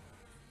Zenshin.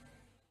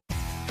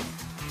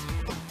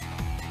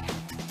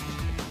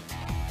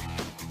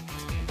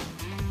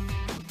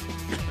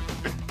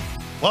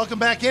 Welcome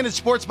back in. It's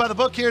Sports by the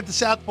Book here at the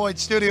South Point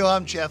Studio.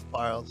 I'm Jeff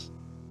Parles.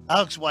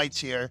 Alex White's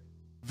here.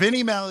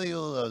 Vinny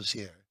Magliulo's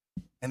here.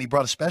 And he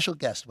brought a special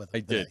guest with him. I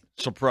today. did.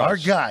 Surprise. Our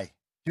guy,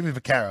 Jimmy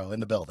Vaccaro, in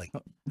the building.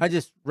 I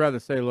just rather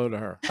say hello to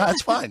her.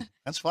 That's fine.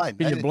 That's fine.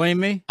 Can you blame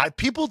me?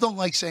 People don't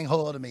like saying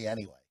hello to me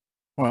anyway.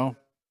 Well,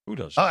 Who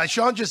does?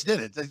 Sean just did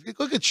it.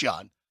 Look at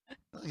Sean.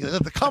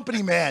 The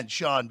company man,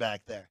 Sean,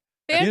 back there.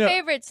 Fan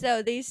favorites,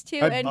 though, these two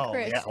and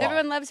Chris. Yeah, well,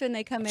 Everyone loves when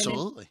they come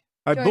absolutely.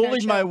 I join our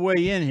bullied show. my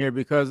way in here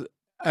because,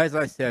 as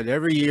I said,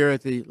 every year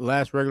at the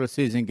last regular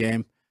season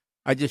game,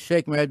 I just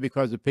shake my head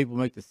because the people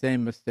make the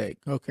same mistake.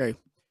 Okay.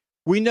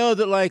 We know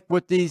that, like,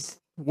 with these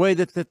way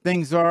that the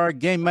things are,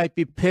 game might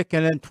be picked,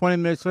 and then 20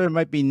 minutes later it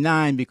might be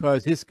 9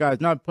 because this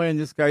guy's not playing,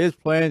 this guy is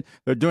playing,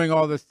 they're doing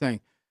all this thing.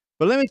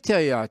 But let me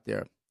tell you out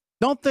there,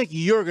 don't think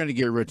you're going to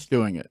get rich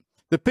doing it.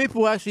 The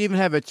people who actually even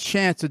have a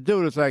chance to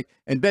do it is like,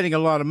 and betting a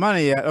lot of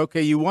money at,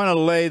 okay, you want to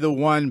lay the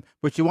one,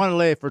 but you want to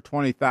lay it for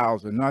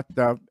 $20,000, not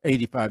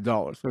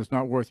 $85, so it's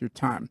not worth your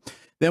time.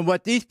 Then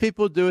what these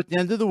people do at the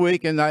end of the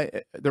week, and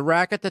the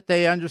racket that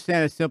they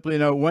understand is simply,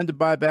 when to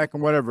buy back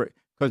and whatever,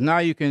 because now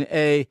you can,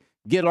 A,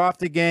 get off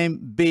the game,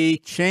 B,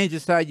 change the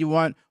side you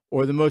want,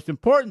 or the most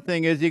important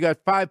thing is you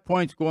got 5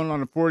 points going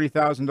on a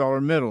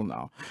 $40,000 middle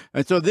now.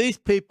 And so these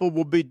people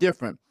will be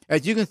different.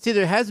 As you can see,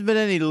 there hasn't been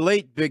any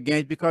late big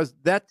games because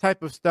that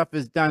type of stuff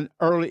is done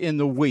early in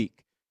the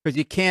week because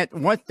you can't,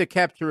 once the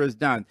capture is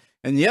done.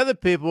 And the other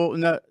people,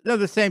 they're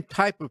the same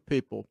type of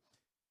people.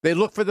 They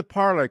look for the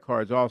parlay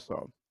cards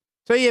also.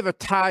 So you have a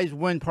ties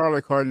win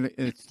parlay card and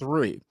it's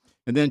 3.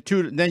 And then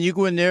then you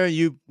go in there and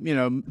you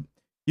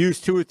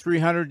use 200 or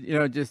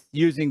 300, just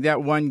using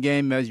that one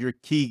game as your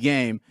key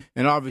game,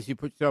 and obviously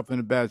put yourself in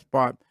a bad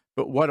spot.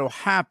 But what will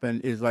happen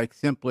is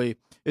simply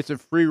it's a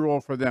free roll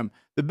for them.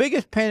 The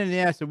biggest pain in the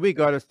ass that we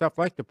got is stuff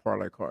like the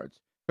parlay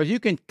cards, because you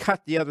can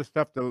cut the other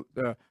stuff,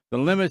 the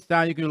limits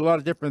down. You can do a lot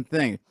of different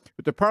things.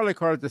 But the parlay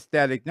card is a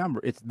static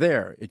number. It's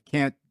there.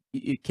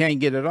 You can't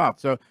get it off.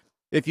 So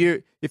if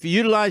you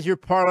utilize your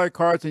parlay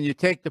cards and you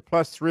take the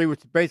 +3,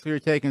 which basically you're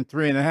taking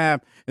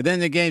 3.5, and then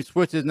the game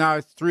switches, now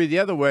it's 3 the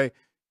other way,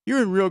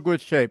 you're in real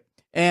good shape.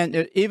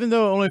 And even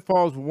though it only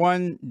falls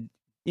one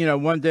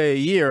day a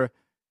year,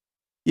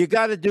 you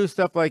got to do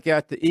stuff like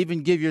that to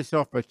even give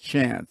yourself a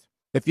chance.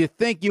 If you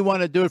think you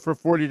want to do it for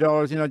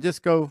 $40,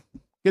 just go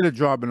get a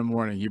job in the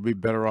morning. You'd be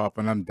better off,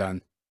 and I'm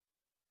done.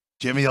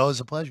 Jimmy, always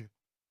a pleasure.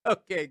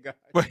 Okay, guys.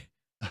 Wait.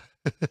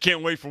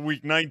 Can't wait for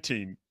week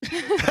 19.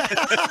 Hey,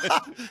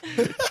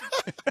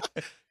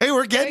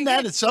 we're getting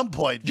that at some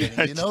point, Jimmy.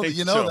 Yeah, you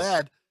know so.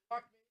 that.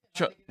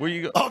 Where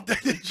you go? Oh,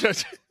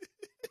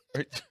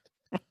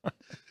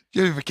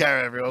 Jimmy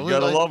Vaccaro, everyone. You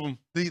gotta love him.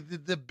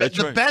 The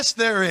right. best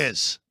there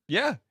is.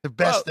 Yeah. The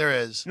best there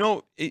is.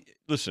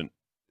 Listen,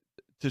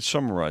 to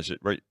summarize it,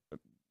 right?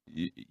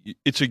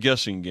 It's a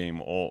guessing game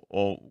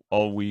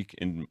all week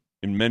in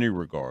many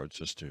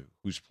regards as to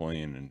who's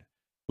playing and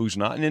who's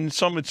not. And in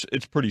some,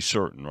 it's pretty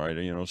certain, right?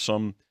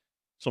 Some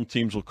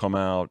teams will come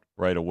out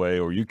right away,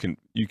 or you can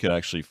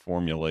actually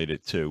formulate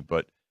it too.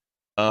 But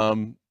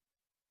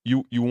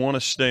you want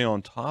to stay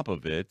on top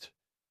of it.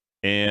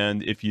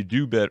 And if you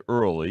do bet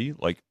early,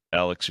 like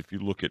Alex, if you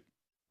look at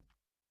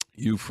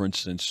you, for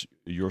instance,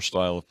 your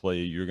style of play,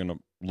 you're going to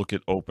look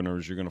at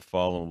openers, you're going to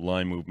follow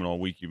line movement all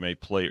week. You may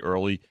play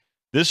early.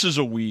 This is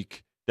a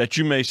week that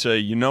you may say,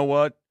 you know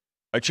what?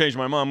 I changed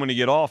my mind. I'm going to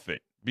get off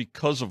it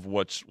because of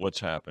what's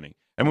happening.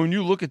 And when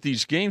you look at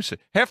these games,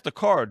 half the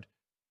card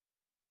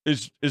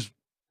is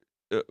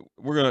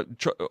we're going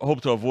to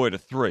hope to avoid a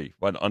 3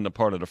 on the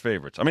part of the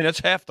favorites. I mean, that's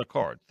half the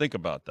card. Think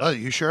about that. Oh,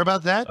 you sure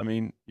about that? I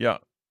mean, yeah.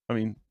 I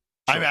mean,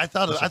 I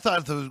thought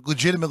it was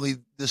legitimately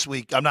this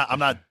week. I'm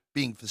not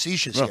being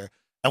facetious here.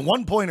 At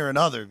one point or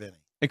another, Vinny.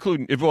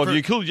 Including if you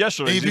include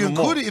yesterday, if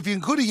you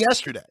included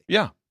yesterday.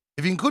 Yeah.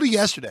 If you included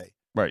yesterday.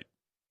 Right.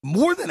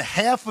 More than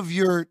half of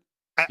your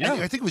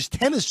I think it was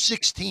 10 of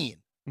 16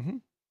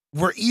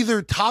 were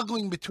either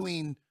toggling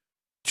between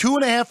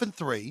 2.5 and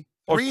 3,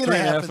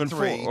 3.5 and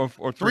 3,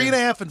 or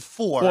 3.5 and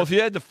 4. Well, if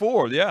you had the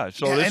 4, yeah.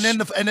 So and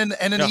then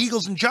the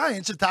Eagles and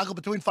Giants have toggled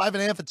between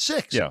 5.5 and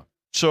 6. Yeah.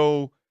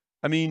 So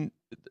I mean,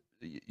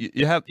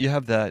 you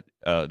have that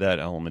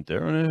element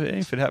there, and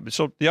if it happens,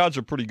 so the odds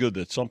are pretty good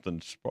that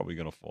something's probably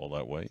going to fall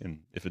that way, and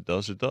if it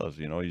does, it does.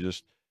 You know, you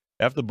just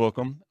have to book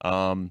them.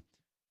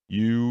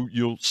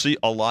 You'll see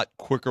a lot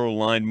quicker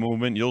line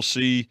movement. You'll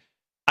see.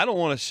 I don't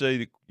want to say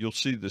that you'll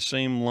see the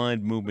same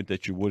line movement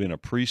that you would in a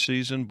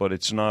preseason, but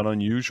it's not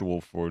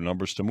unusual for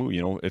numbers to move.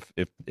 You know,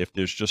 if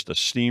there's just a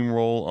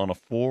steamroll on a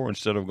 4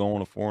 instead of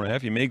going to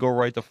 4.5, you may go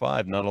right to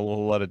 5. Not a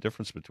whole lot of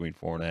difference between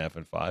 4.5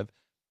 and 5.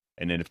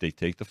 And then if they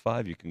take the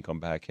 5, you can come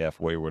back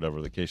halfway or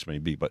whatever the case may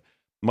be. But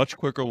much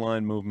quicker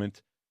line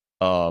movement.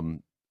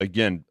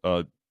 Again,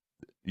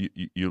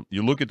 you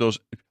look at those.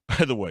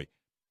 By the way,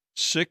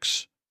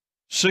 six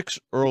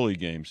early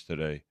games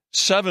today,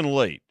 7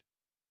 late.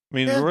 I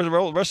mean,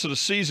 the rest of the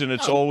season,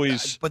 it's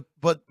always. But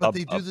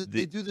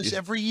they do this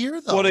every year,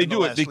 though. Well, they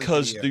do it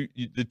because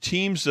the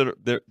teams that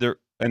are they're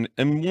and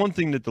one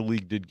thing that the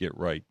league did get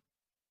right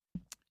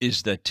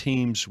is that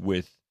teams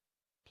with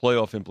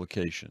playoff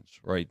implications,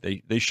 right?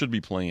 They should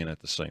be playing at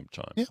the same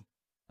time. Yeah.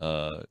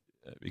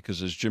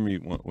 Because as Jimmy,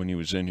 when he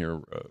was in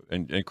here,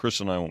 and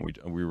Chris and I, when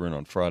we were in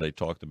on Friday,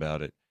 talked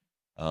about it.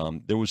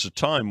 There was a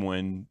time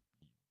when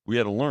we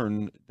had to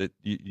learn that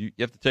you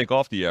have to take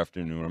off the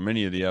afternoon or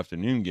many of the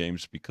afternoon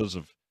games because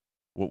of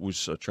what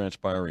was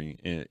transpiring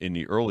in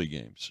the early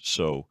games.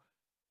 So,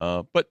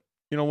 but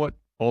you know what?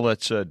 All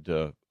that said,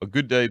 a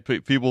good day.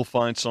 People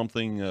find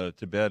something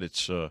to bet.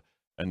 It's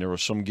and there are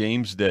some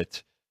games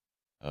that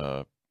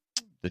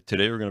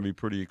today are going to be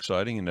pretty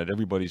exciting and that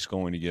everybody's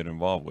going to get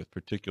involved with,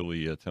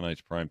 particularly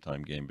tonight's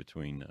primetime game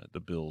between the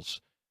Bills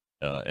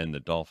and the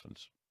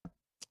Dolphins.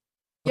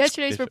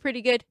 Yesterday's were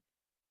pretty good.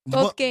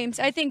 Both games.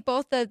 I think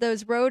both of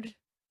those road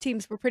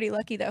teams were pretty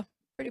lucky, though.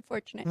 Pretty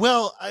fortunate.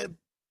 Well,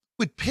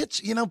 with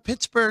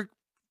Pittsburgh,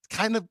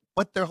 kind of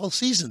what their whole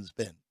season's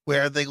been,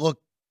 where they look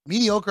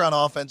mediocre on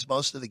offense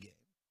most of the game.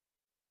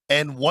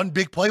 And one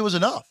big play was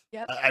enough.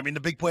 Yep. I mean, the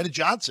big play to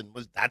Johnson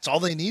that's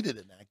all they needed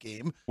in that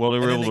game. Well, they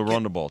were able to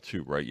run the ball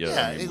too, right? Yeah,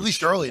 I mean, at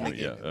least early in the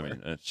game. Yeah, I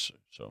mean, that's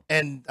so.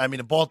 And I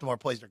mean, if Baltimore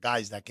plays their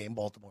guys that game,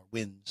 Baltimore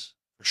wins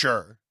for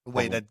sure. The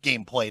way that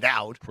game played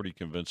out, pretty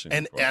convincing.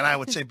 And I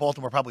would say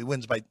Baltimore probably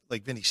wins by,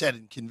 like Vinny said,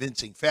 in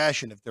convincing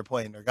fashion if they're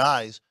playing their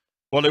guys.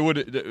 Well, they would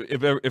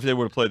if they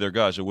would have played their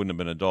guys, it wouldn't have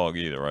been a dog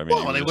either. I mean,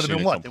 well, they would have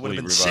been what? They would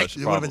have been 6.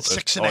 They would have been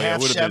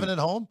 6.5, 7 at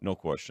home. No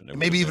question.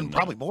 Maybe even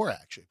probably more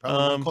actually.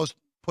 Probably close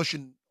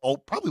pushing. Oh,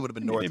 probably would have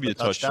been north of a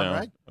touchdown,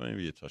 right?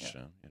 Maybe a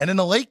touchdown. Yeah. And in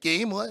the late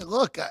game,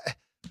 look, I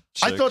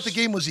thought the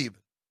game was even.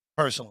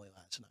 Personally,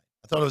 last night,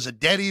 I thought it was a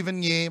dead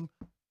even game.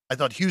 I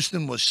thought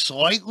Houston was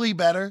slightly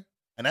better.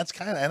 And that's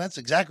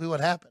exactly what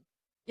happened.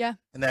 Yeah.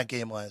 In that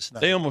game last night.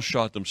 They almost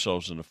shot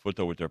themselves in the foot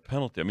though with their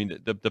penalty. I mean,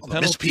 the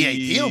penalties. Miss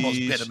PAT almost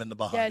bit them in the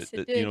behind. Yes,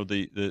 it did. You know,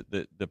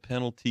 the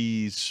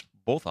penalties,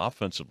 both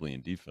offensively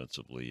and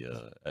defensively,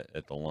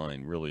 at the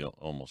line, really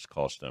almost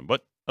cost them.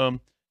 But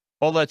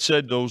all that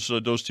said, those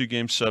 2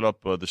 games set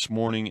up this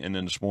morning, and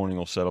then this morning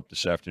will set up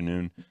this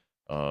afternoon.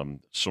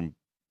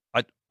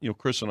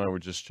 Chris and I were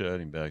just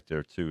chatting back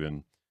there too,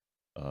 and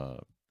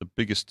the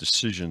biggest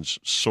decisions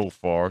so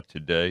far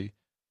today.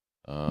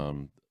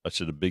 I'd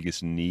say the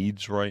biggest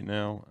needs right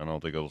now, and I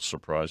don't think it'll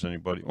surprise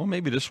anybody. Well,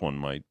 maybe this one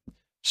might.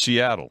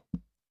 Seattle.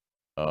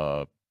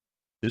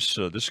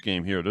 This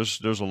game here,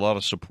 there's a lot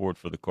of support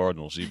for the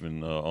Cardinals,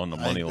 even on the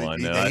money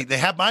line. They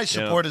have my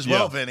support as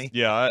well, Vinny.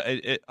 Yeah,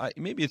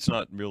 maybe it's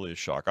not really a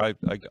shock.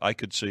 I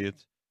could see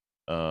it.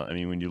 I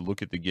mean, when you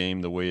look at the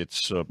game, the way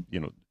it's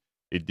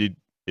it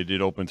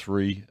did open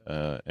 3,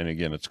 and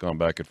again, it's gone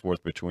back and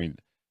forth between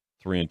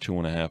 3 and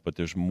 2.5, but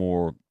there's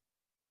more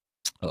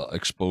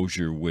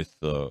exposure with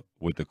the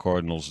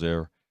Cardinals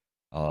there.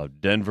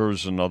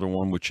 Denver's another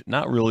one, which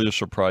not really a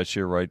surprise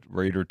here, right?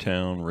 Raider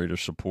town, Raider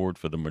support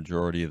for the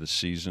majority of the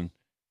season,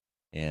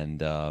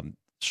 and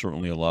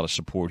certainly a lot of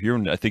support here.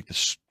 And I think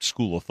the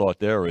school of thought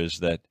there is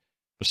that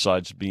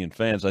besides being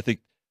fans, I think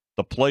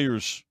the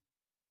players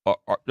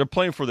they're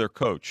playing for their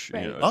coach,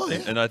 right.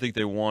 And I think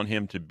they want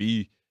him to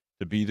be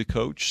the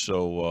coach.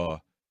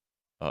 So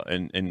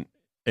and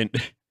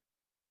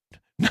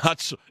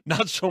not so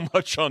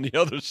much on the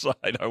other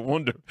side. I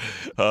wonder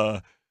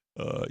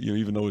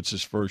even though it's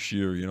his first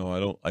year,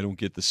 I don't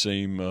get the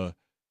same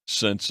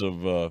sense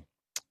of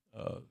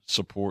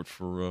support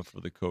for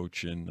the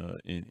coach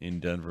in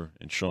Denver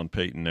and Sean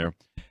Payton there,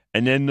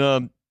 and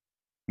then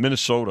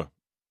Minnesota,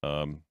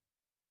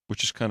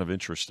 which is kind of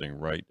interesting,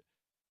 right?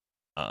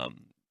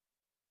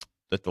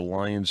 That the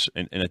Lions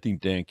and I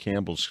think Dan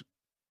Campbell's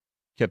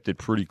kept it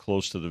pretty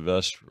close to the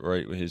vest,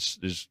 right?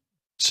 His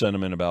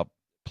sentiment about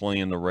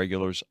playing the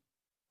regulars.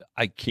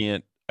 I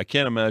can't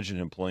imagine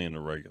him playing the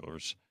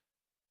regulars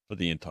for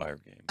the entire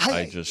game.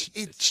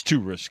 It's too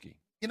risky.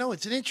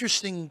 It's an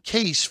interesting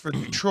case for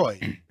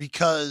Detroit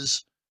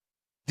because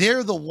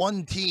they're the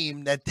one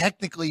team that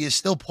technically is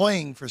still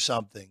playing for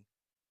something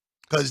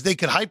because they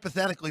could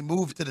hypothetically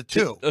move to the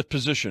 2.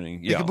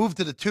 Positioning, They could move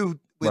to the 2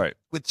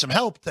 with some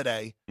help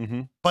today,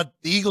 but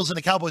the Eagles and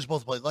the Cowboys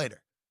both play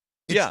later.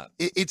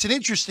 It's an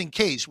interesting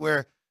case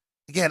where,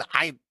 again,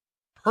 I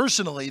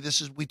personally,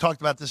 we talked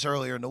about this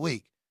earlier in the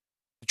week.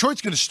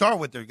 Detroit's going to start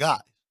with their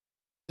guys.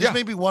 This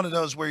may be one of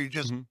those where you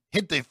just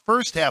hit the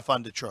first half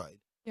on Detroit.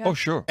 Yeah. Oh,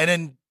 sure. And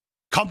then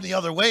come the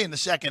other way in the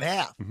second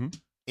half.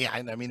 Yeah,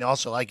 I mean,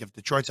 also, like, if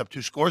Detroit's up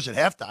 2 scores at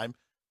halftime,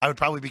 I would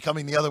probably be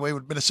coming the other way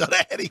with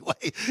Minnesota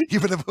anyway,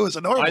 even if it was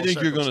a normal I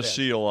think you're going to circumstance.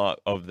 see a lot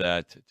of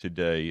that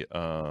today,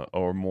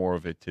 or more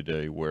of it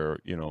today, where,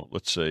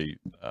 let's say,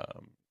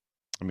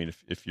 I mean,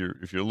 if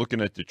you're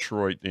looking at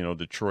Detroit,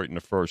 Detroit in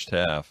the first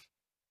half,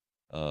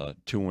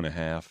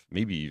 2.5,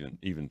 maybe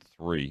even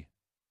 3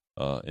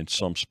 in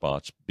some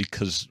spots,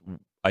 because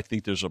I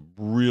think there's a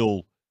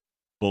real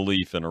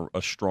belief and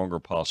a stronger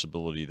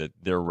possibility that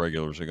their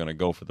regulars are going to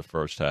go for the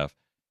first half,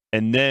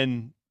 and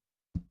then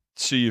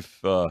see if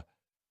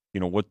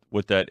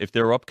what that, if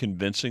they're up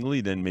convincingly,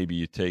 then maybe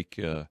you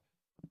go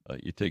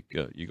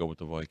with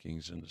the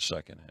Vikings in the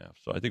second half.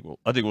 So I think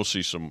we'll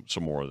see some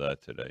more of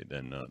that today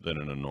than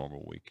in a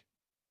normal week.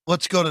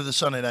 Let's go to the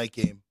Sunday night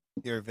game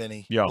here,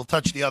 Vinny. Yeah. We'll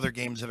touch the other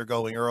games that are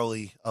going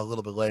early a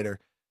little bit later.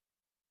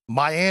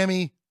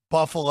 Miami,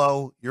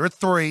 Buffalo, you're at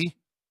 3.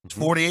 It's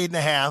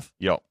 48.5.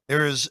 Yep.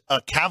 There is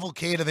a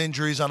cavalcade of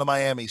injuries on the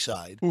Miami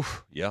side.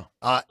 Oof, yeah.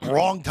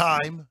 Wrong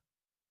time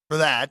for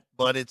that,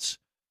 but it's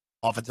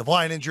offensive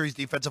line injuries,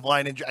 defensive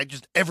line injuries,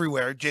 just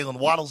everywhere. Jalen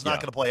Waddle's not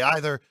going to play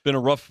either. Been a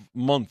rough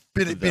month.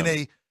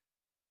 They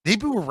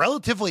were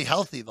relatively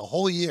healthy the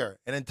whole year,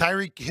 and then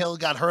Tyreek Hill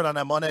got hurt on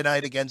that Monday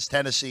night against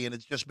Tennessee, and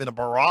it's just been a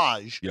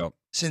barrage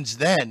since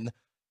then.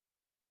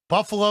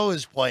 Buffalo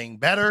is playing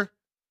better,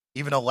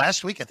 even though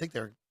last week I think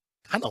they're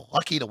kind of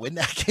lucky to win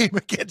that game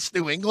against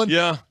New England.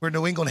 Yeah. Where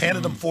New England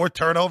handed them 4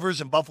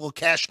 turnovers, and Buffalo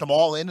cashed them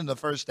all in the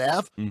first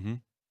half.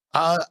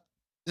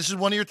 This is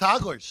one of your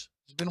togglers.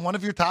 It's been one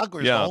of your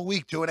togglers the whole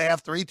week.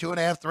 2.5, 3,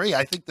 2.5, 3.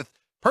 I think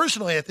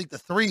the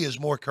 3 is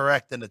more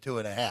correct than the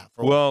 2.5.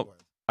 Well,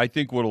 I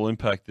think what will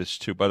impact this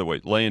too, by the way,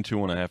 laying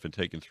 2.5 and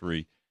taking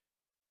 3,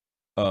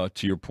 to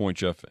your point,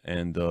 Jeff,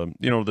 and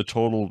the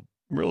total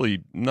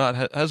really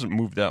hasn't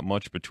moved that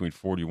much between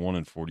 41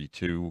 and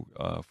 42,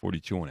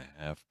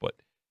 42.5. But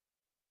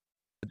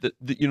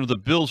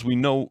the Bills, we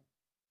know,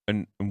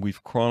 and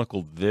we've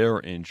chronicled their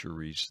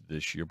injuries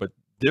this year, but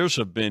theirs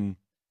have been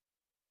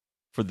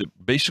for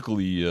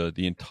basically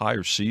the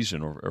entire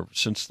season, or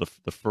since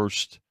the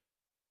first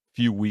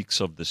few weeks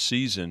of the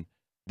season.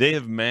 They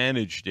have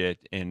managed it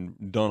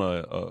and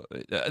done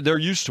they're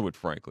used to it,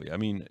 frankly. I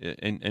mean,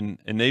 and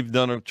they've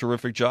done a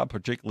terrific job,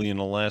 particularly in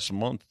the last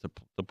month,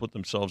 to put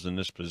themselves in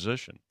this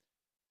position.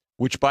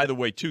 Which, by the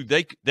way, too,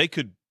 they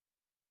could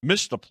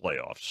miss the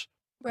playoffs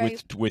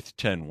with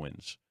 10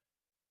 wins.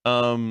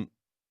 But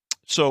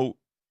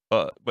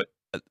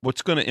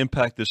what's going to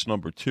impact this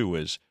number too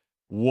is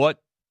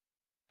what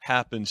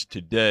happens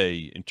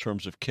today in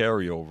terms of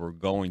carryover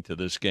going to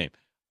this game.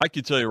 I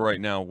can tell you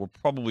right now, we're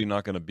probably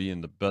not going to be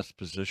in the best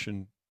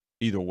position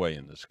either way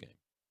in this game.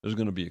 There's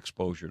going to be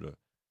exposure to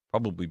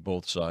probably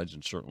both sides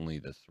and certainly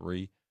the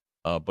 3.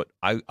 But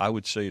I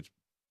would say it's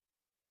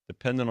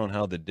dependent on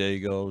how the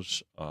day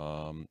goes.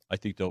 I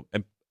think they'll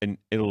and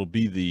it'll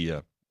be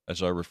the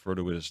as I refer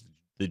to it as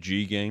the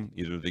G game,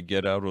 either the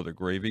get out or the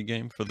gravy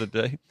game for the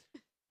day.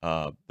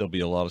 There'll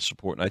be a lot of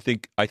support, and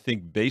I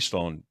think based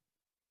on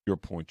your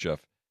point, Jeff,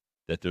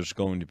 that there's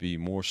going to be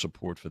more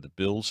support for the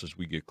Bills as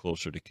we get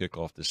closer to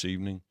kickoff this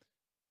evening,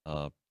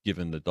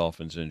 given the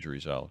Dolphins'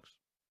 injuries, Alex.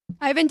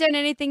 I haven't done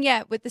anything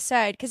yet with the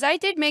side because I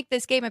did make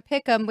this game a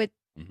pick-em with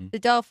the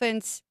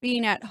Dolphins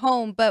being at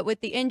home, but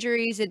with the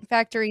injuries and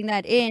factoring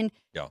that in,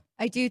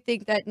 I do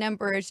think that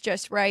number is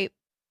just right.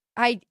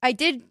 I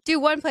did do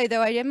one play,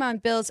 though. I am on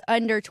Bills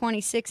under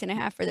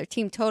 26.5 for their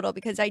team total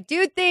because I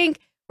do think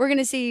we're going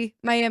to see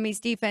Miami's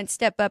defense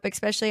step up,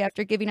 especially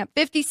after giving up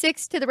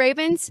 56 to the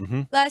Ravens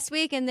last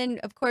week. And then,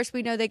 of course,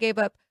 we know they gave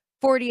up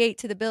 48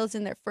 to the Bills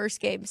in their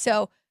first game.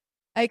 So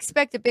I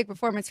expect a big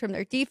performance from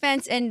their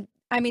defense. And,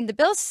 I mean, the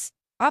Bills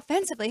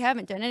offensively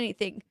haven't done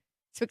anything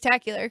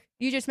spectacular.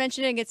 You just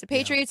mentioned it against the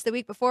Patriots the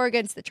week before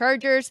against the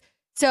Chargers.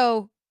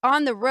 So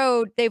on the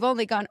road, they've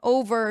only gone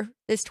over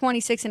this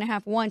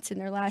 26.5 once in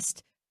their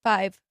last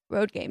 5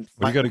 road games.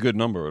 Well, you got a good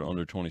number at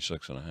under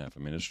 26.5. I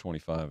mean, it's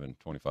 25 and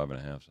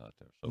 25.5 out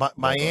there. So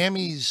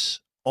Miami's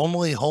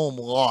only home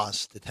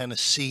loss to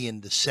Tennessee in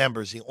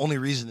December is the only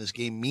reason this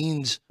game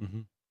means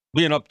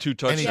being up 2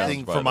 touchdowns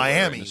anything by for the way,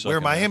 Miami. in the Where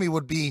second Miami half.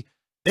 would be,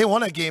 they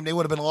won that game, they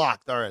would have been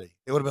locked already.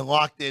 They would have been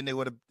locked in.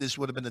 This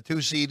would have been the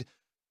 2 seed.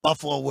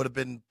 Buffalo would have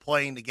been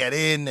playing to get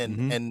in,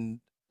 and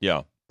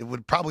Yeah.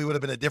 it probably would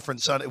have been a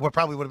different Sunday. It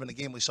probably would have been a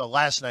game we saw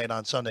last night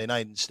on Sunday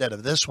night instead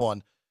of this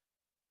one.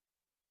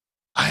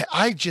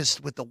 I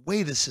just, with the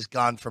way this has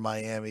gone for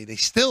Miami, they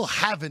still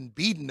haven't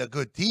beaten a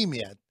good team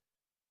yet,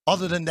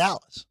 other than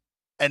Dallas.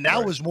 And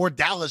that was more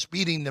Dallas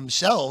beating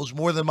themselves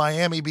more than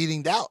Miami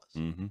beating Dallas.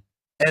 Mm-hmm.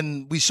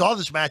 And we saw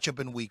this matchup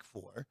in week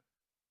 4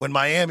 when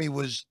Miami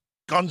was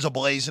guns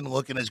a-blazing,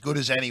 looking as good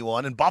as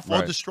anyone, and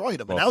Buffalo destroyed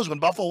them. And that was when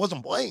Buffalo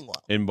wasn't playing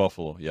well. In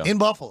Buffalo, yeah. In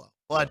Buffalo.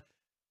 But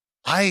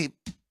I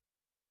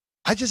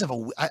just have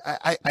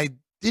I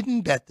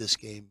didn't bet this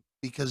game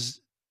because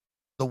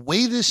the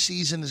way this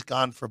season has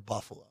gone for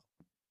Buffalo,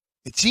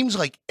 it seems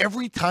like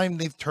every time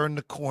they've turned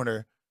the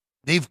corner,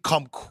 they've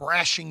come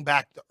crashing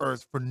back to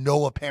earth for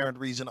no apparent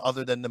reason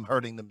other than them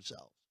hurting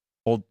themselves.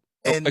 Well,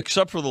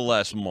 except for the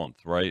last month,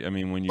 right? I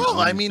mean, when you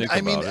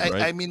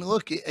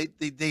look,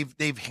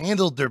 they've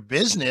handled their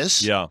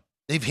business. Yeah,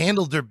 they've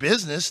handled their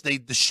business. They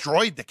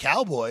destroyed the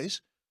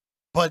Cowboys,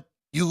 but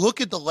you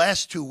look at the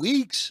last 2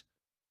 weeks.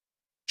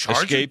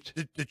 Escaped.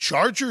 The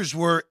Chargers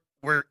were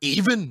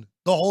even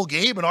the whole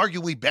game and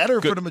arguably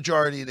better for the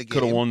majority of the game.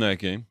 Could have won that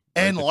game.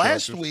 And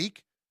last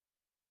week,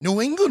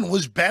 New England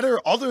was better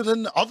other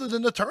than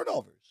the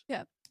turnovers.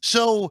 Yeah.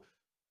 So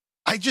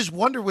I just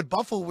wonder with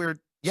Buffalo, where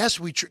yes,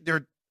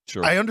 they're.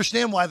 Sure. I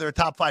understand why they're a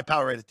top 5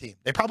 power rated team.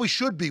 They probably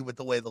should be with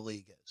the way the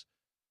league is,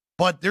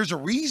 but there's a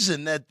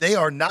reason that they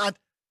are not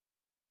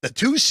the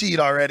 2 seed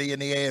already in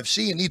the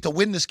AFC and need to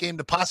win this game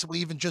to possibly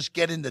even just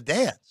get in the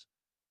dance.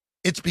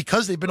 It's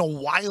because they've been a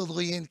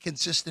wildly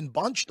inconsistent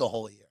bunch the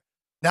whole year.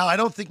 Now, I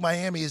don't think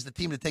Miami is the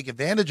team to take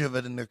advantage of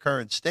it in their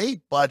current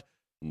state, but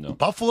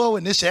Buffalo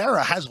in this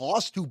era has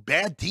lost to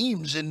bad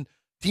teams and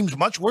teams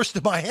much worse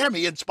than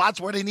Miami in spots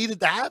where they needed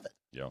to have it.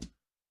 Yeah.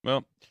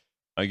 Well,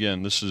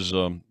 again, this is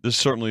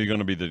certainly going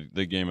to be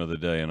the game of the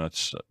day, and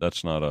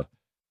that's not a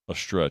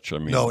stretch. I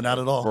mean, no, not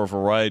at all. For a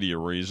variety of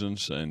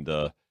reasons, and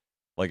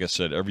like I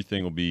said,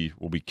 everything will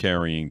be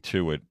carrying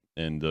to it.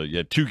 And you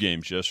had 2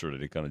 games yesterday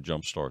to kind of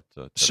jumpstart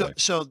today.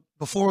 So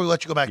before we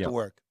let you go back to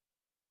work,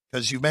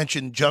 because you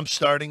mentioned jump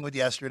starting with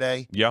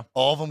yesterday. Yeah.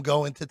 All of them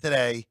go into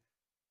today,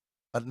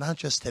 but not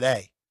just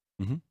today.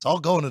 Mm-hmm. It's all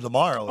going to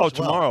tomorrow. Oh,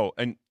 tomorrow.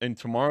 And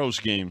tomorrow's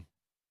game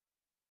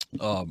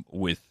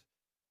with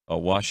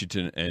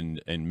Washington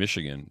and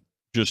Michigan,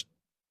 just,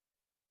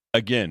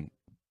 again,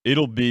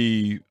 it'll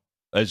be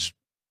as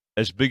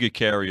big a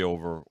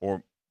carryover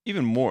or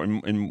even more,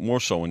 and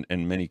more so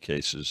in many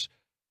cases,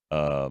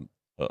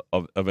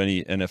 of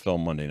any NFL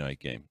Monday night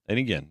game. And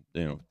again,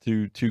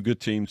 two good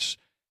teams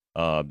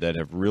that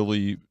have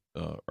really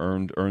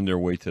earned their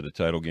way to the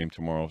title game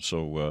tomorrow.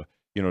 So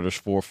there's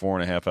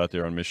 4.5 out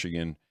there on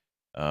Michigan,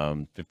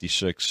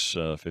 56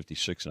 and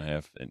a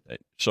half, and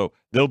so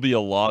there'll be a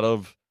lot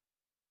of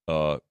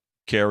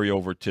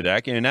carryover to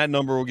that game, and that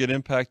number will get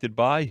impacted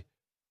by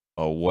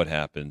what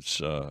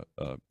happens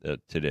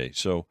today.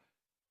 So,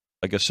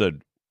 like I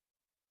said,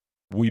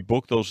 we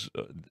booked those.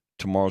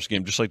 Tomorrow's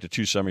game, just like the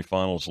 2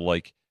 semifinals,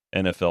 like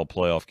NFL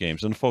playoff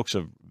games, and the folks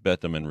have bet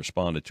them and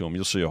responded to them.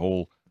 You'll see a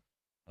whole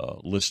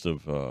list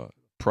of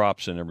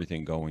props and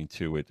everything going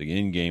to it. The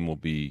in game will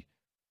be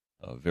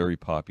very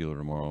popular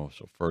tomorrow.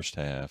 So first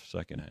half,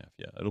 second half,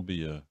 it'll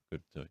be a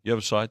good. You have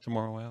a side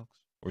tomorrow, Alex,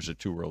 or is it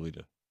too early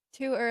to?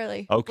 Too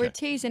early. Okay, we're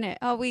teasing it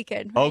all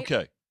weekend. Right?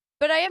 Okay,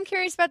 but I am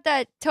curious about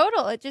that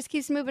total. It just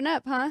keeps moving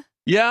up, huh?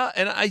 Yeah,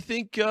 and I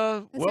think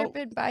has there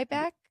been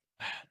buyback?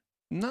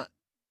 Not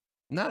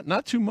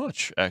too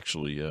much,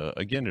 actually.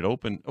 Again, it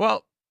opened,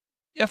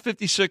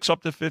 56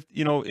 up to 50.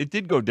 It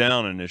did go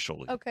down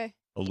initially. Okay.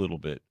 A little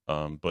bit.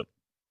 But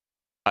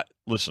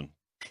listen,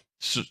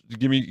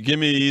 give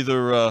me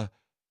either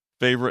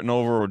favorite and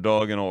over or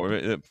dog and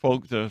over.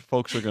 The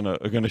folks are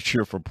gonna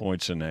cheer for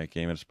points in that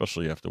game,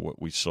 especially after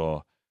what we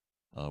saw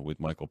with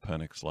Michael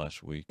Penix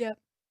last week. Yeah.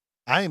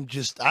 I'm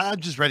just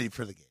ready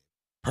for the game,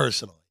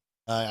 personally.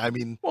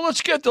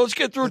 Let's get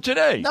through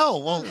today. No,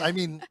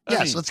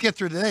 let's get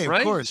through today,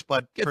 right? Of course.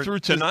 But get through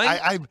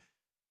tonight.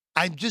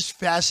 I'm just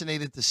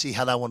fascinated to see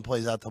how that one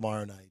plays out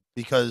tomorrow night,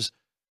 because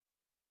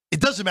it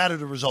doesn't matter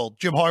the result.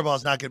 Jim Harbaugh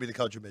is not going to be the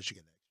coach of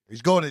Michigan next year.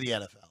 He's going to the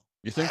NFL.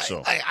 You think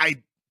so?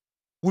 I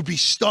would be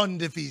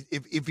stunned if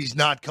he's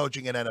not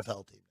coaching an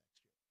NFL team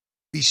next year.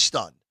 Be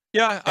stunned.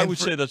 Yeah, I would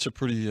say that's a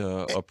pretty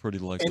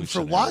likely. And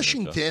for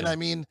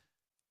Washington,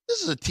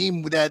 this is a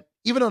team that,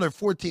 even though they're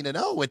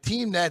 14-0, a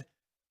team that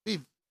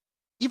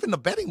even the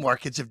betting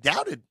markets have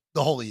doubted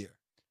the whole year.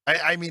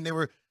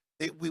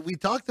 We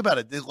talked about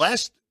it. They're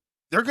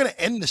going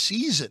to end the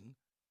season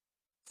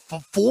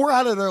for 4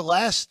 out of their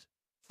last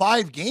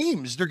 5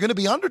 games. They're going to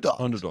be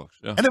underdogs.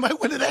 Yeah. And they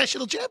might win a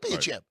national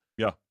championship. Right.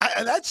 Yeah.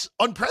 And that's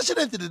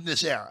unprecedented in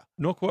this era.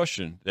 No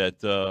question that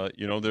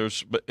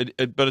there's, but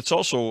it's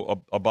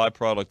also a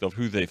byproduct of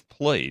who they've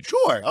played.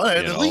 Sure.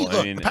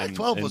 The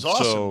Pac-12 was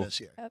awesome this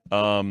year.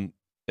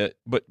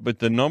 but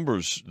the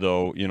numbers,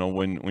 though,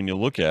 when you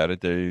look at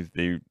it,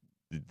 the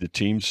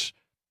teams,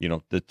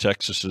 the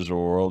Texases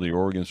or the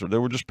Oregons, they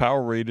were just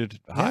power rated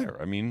higher.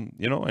 I mean,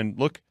 and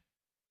look,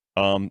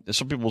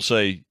 some people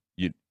say,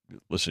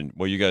 listen,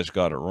 well, you guys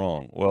got it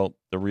wrong. Well,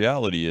 the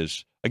reality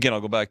is, again,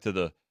 I'll go back to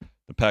the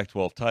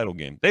Pac-12 title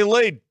game. They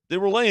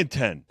were laying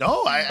 10.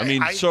 No,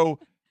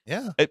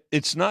 yeah.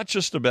 It's not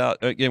just about,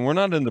 again, we're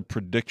not in the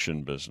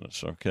prediction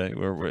business, okay?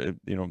 We're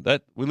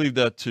that we leave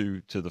that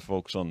to the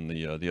folks on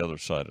the other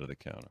side of the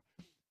counter.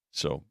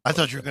 So I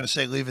thought you were going to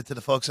say leave it to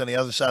the folks on the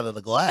other side of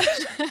the glass.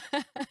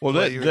 Well,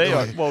 they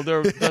are. Well,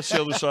 that's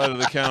the other side of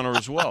the counter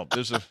as well.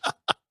 There's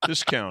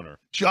this counter.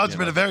 Sean's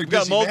been a very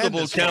busy man. I've got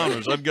multiple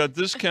counters. I've got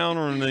this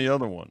counter and the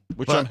other one,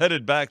 which I'm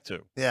headed back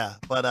to. Yeah,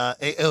 but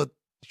it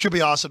should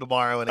be awesome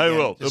tomorrow. And again, I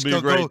will. It'll be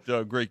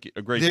a great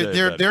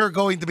day. There are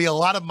going to be a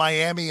lot of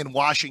Miami and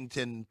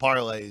Washington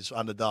parlays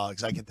on the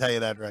dogs. I can tell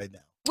you that right now.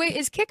 Wait,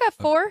 is kickoff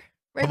 4?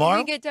 Right tomorrow?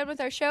 when we get done with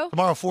our show?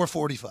 Tomorrow,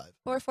 4:45.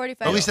 4:45.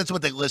 At least that's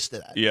what they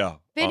listed at. Yeah.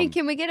 Vinny,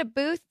 can we get a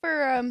booth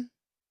for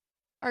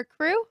our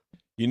crew?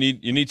 You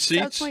need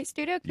seats. South Point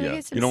Studio. Can we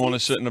get some you don't want to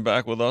seats? sit in the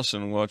back with us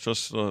and watch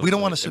us. We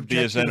don't want to be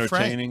as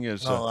entertaining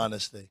as. In all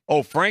honesty.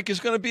 Oh, Frank is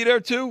going to be there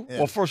too. Yeah.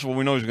 Well, first of all,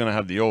 we know he's going to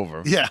have the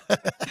over. Yeah.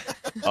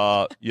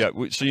 So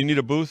you need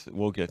a booth.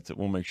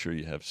 We'll make sure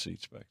you have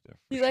seats back there.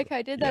 You like how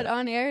I did that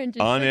on air and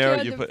just on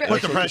air? You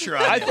put the pressure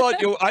on. I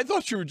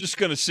thought you were just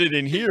going to sit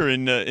in here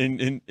in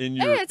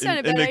your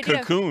idea.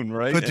 cocoon,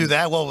 right? Could do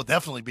that. Well, we'll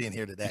definitely be in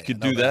here today. You could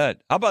do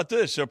that. How about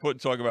this?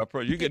 Talk about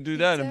pro. You could do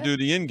that and do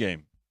the in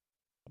game.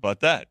 How about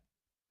that?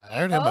 I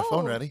already have my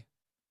phone ready.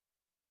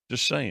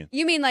 Just saying.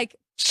 You mean like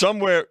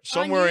somewhere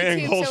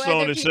YouTube, in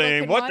Goldstone is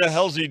saying, "What the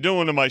hell's he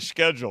doing to my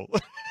schedule?"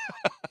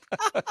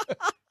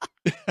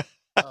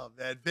 Oh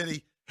man,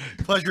 Vinny,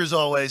 pleasure as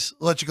always.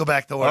 I'll let you go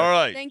back to work. All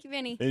right. Thank you,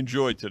 Vinny.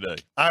 Enjoy today.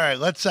 All right,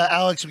 let's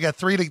Alex. We got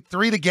three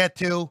to get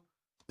to.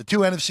 The 2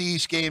 NFC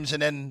East games,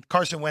 and then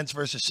Carson Wentz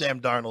versus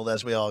Sam Darnold,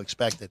 as we all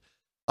expected.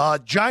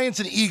 Giants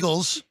and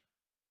Eagles,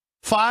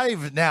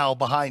 5 now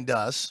behind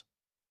us.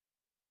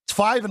 It's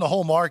 5 in the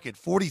whole market,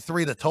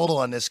 43 the total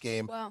on this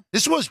game. Wow.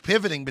 This was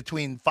pivoting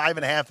between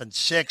 5.5 and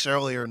 6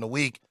 earlier in the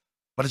week,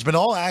 but it's been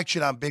all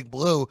action on Big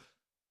Blue.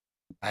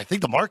 I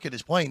think the market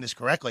is playing this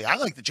correctly. I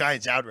like the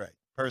Giants outright,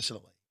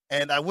 personally.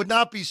 And I would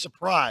not be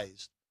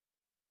surprised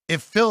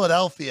if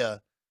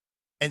Philadelphia,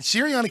 and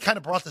Sirianni kind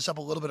of brought this up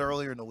a little bit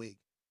earlier in the week,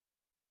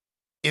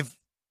 if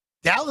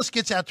Dallas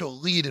gets out to a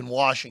lead in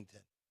Washington,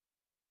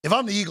 if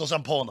I'm the Eagles,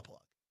 I'm pulling the plug.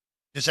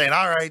 Just saying,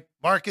 all right,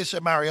 Marcus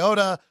and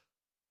Mariota,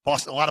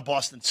 Boston, a lot of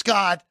Boston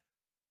Scott,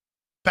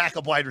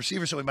 backup wide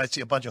receiver, so we might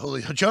see a bunch of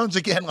Julio Jones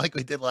again like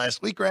we did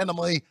last week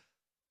randomly.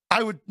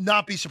 I would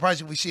not be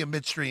surprised if we see a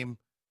midstream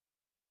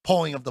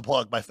pulling of the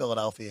plug by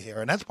Philadelphia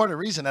here. And that's part of the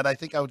reason that I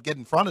think I would get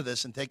in front of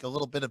this and take a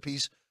little bit of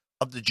piece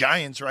of the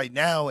Giants right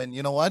now. And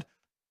you know what?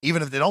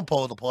 Even if they don't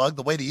pull the plug,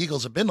 the way the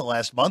Eagles have been the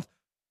last month,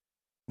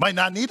 might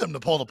not need them to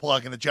pull the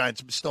plug, and the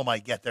Giants still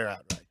might get there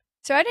outright.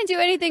 So I didn't do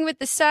anything with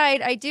the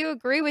side. I do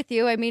agree with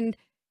you. I mean,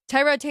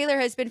 Tyrod Taylor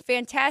has been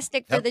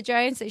fantastic for the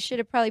Giants. They should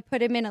have probably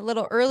put him in a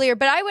little earlier.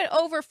 But I went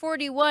over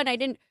 41. I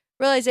didn't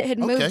realize it had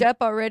moved up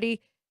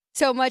already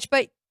so much.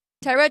 But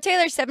Tyrod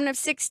Taylor, 7 of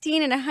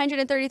 16 and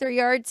 133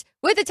 yards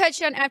with a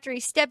touchdown after he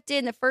stepped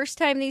in the first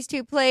time these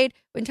two played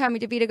when Tommy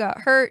DeVito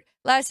got hurt.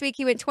 Last week,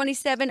 he went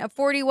 27 of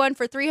 41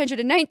 for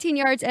 319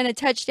 yards and a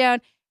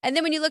touchdown. And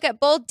then when you look at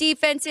both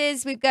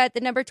defenses, we've got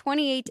the number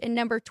 28 and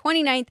number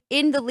 29th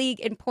in the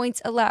league in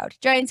points allowed.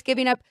 Giants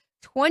giving up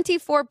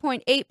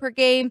 24.8 per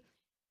game,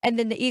 and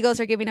then the Eagles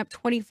are giving up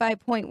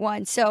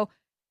 25.1. So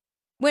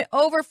went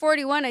over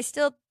 41. I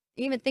still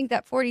even think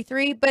that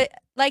 43. But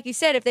like you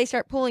said, if they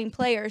start pulling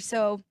players,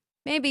 so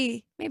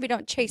maybe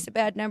don't chase a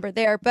bad number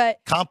there. But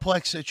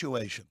complex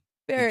situation.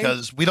 Very.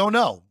 Because we don't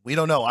know. We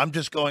don't know. I'm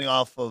just going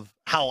off of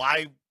how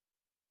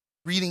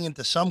reading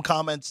into some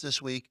comments this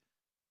week.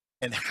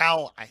 And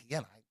how,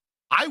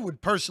 I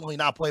would personally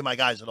not play my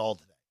guys at all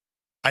today.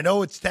 I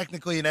know it's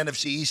technically an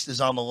NFC East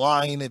is on the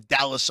line. If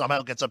Dallas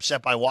somehow gets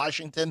upset by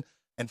Washington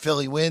and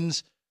Philly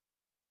wins,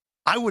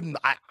 I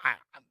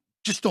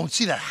just don't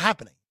see that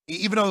happening.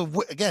 Even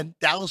though, again,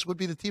 Dallas would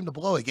be the team to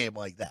blow a game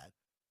like that.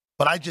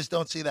 But I just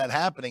don't see that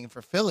happening. And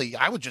for Philly,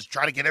 I would just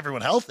try to get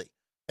everyone healthy.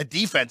 The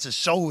defense is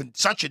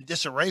such in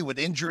disarray with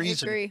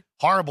injuries and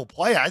horrible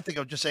play. I think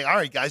I would just say, all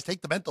right, guys,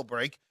 take the mental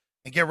break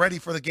and get ready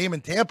for the game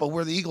in Tampa,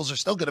 where the Eagles are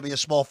still going to be a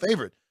small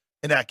favorite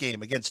in that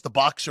game against the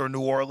Bucs or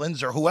New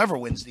Orleans or whoever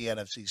wins the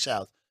NFC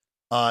South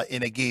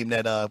in a game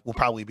that will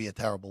probably be a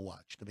terrible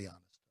watch, to be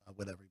honest,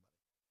 with everybody.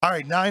 All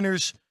right,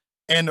 Niners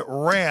and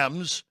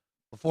Rams,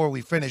 before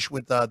we finish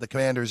with the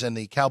Commanders and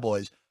the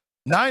Cowboys.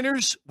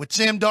 Niners with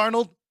Sam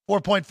Darnold,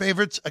 4-point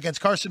favorites against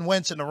Carson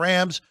Wentz and the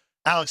Rams.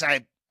 Alex,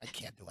 I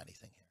can't do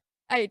anything here.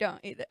 I don't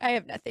either. I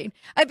have nothing.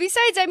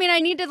 Besides, I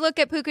need to look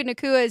at Puka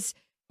Nakua's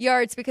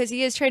yards because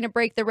he is trying to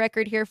break the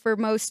record here for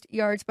most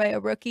yards by a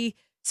rookie.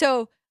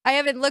 So I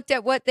haven't looked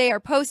at what they are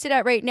posted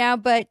at right now,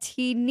 but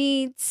he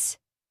needs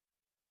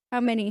how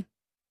many?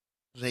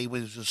 It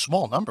was a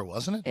small number,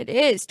 wasn't it? It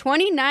is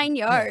 29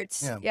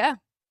 yards. Yeah.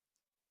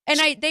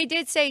 And they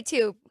did say,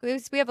 too,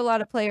 because we have a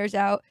lot of players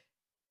out,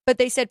 but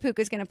they said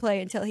Puka's going to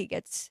play until he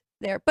gets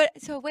there. But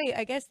so wait,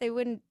 I guess it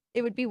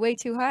would be way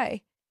too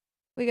high.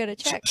 We got to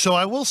check. So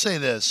I will say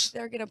this.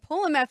 They're going to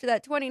pull him after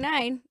that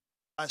 29.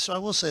 So I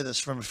will say this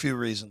from a few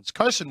reasons.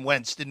 Carson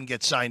Wentz didn't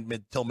get signed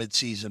till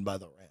midseason by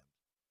the Rams.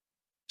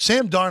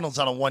 Sam Darnold's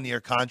on a 1-year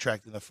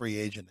contract and a free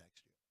agent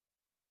next year.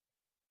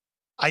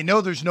 I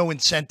know there's no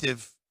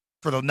incentive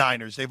for the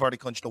Niners. They've already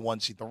clinched a 1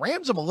 seed. The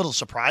Rams, I'm a little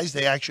surprised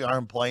they actually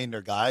aren't playing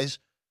their guys,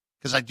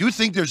 because I do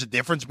think there's a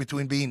difference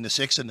between being the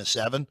 6 and the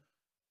 7,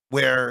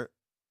 where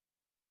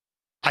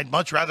I'd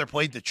much rather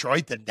play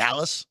Detroit than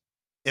Dallas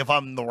if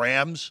I'm the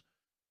Rams.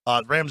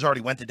 The Rams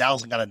already went to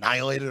Dallas and got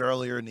annihilated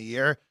earlier in the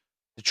year.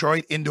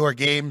 Detroit, indoor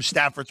game,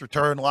 Stafford's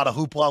return, a lot of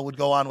hoopla would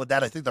go on with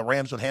that. I think the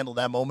Rams would handle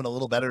that moment a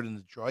little better than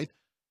Detroit.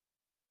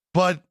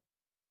 But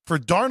for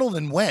Darnold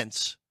and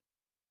Wentz,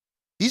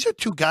 these are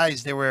two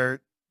guys there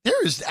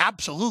is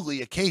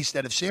absolutely a case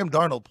that if Sam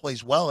Darnold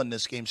plays well in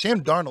this game,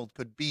 Sam Darnold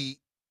could be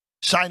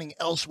signing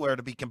elsewhere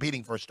to be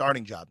competing for a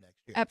starting job next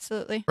year.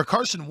 Absolutely. For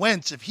Carson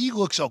Wentz, if he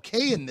looks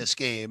okay in this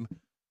game,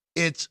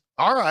 it's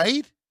all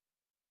right.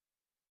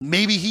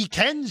 Maybe he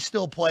can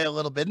still play a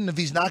little bit, and if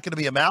he's not going to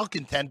be a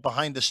malcontent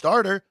behind the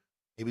starter,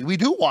 maybe we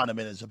do want him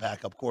in as a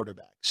backup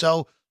quarterback.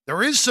 So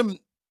there is some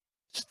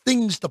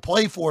things to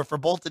play for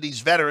both of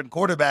these veteran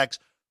quarterbacks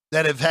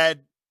that have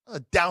had a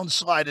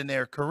downslide in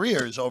their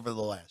careers over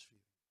the last few.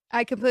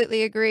 I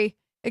completely agree,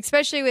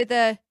 especially with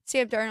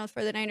Sam Darnold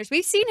for the Niners.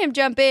 We've seen him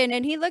jump in,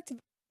 and he looked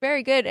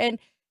very good. And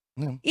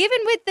even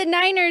with the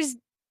Niners'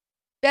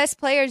 best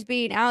players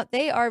being out,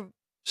 they are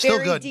still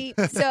very good. Deep.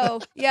 So,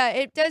 yeah,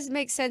 it does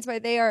make sense why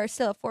they are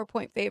still a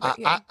 4-point favorite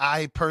here.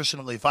 I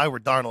personally, if I were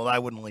Darnold, I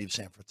wouldn't leave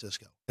San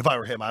Francisco. If I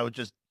were him, I would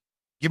just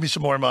give me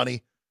some more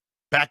money,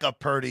 back up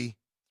Purdy,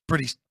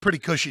 pretty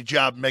cushy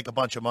job, and make a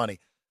bunch of money.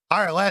 All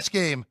right, last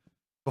game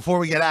before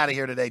we get out of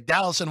here today.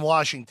 Dallas and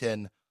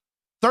Washington.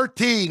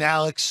 13,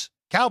 Alex.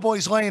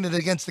 Cowboys laying it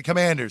against the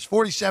Commanders.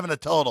 47 a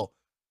total.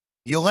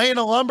 You laying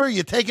a lumber,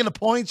 you taking the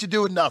points, you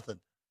doing nothing.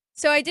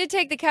 So I did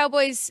take the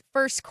Cowboys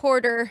first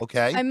quarter.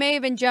 Okay. I may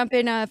even jump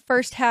in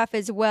first half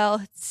as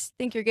well. I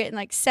think you're getting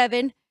like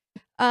 7.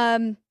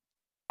 I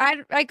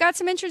got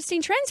some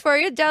interesting trends for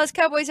you. Dallas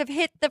Cowboys have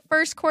hit the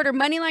first quarter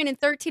money line in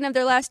 13 of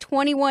their last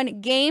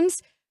 21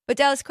 games, but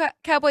Dallas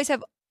Cowboys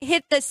have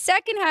hit the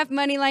second half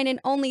money line in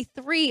only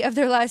 3 of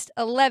their last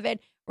 11.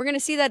 We're going to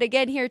see that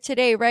again here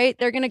today, right?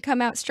 They're going to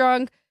come out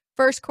strong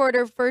first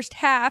quarter, first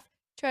half,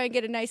 try and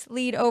get a nice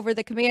lead over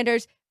the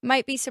Commanders.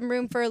 Might be some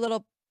room for a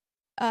little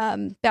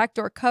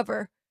backdoor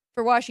cover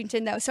for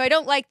Washington, though. So I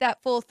don't like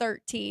that full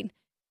 13.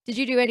 Did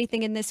you do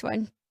anything in this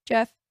one,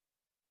 Jeff?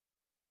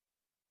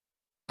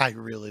 I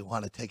really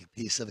want to take a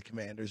piece of the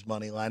Commanders'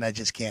 money line. I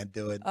just can't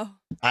do it. Oh,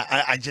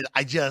 I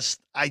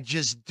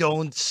just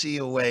don't see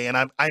a way. And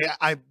I'm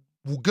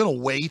going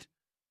to wait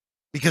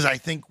because I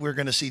think we're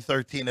going to see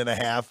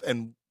 13.5.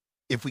 And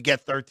if we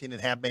get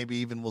 13.5, maybe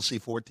even we'll see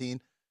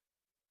 14.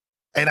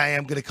 And I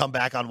am going to come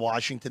back on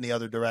Washington the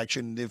other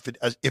direction if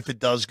it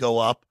does go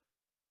up.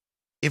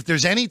 If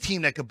there's any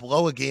team that could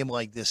blow a game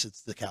like this,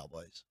 it's the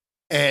Cowboys.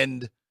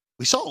 And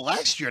we saw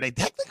last year, they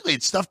technically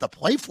had stuff to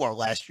play for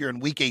last year in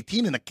Week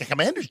 18, and the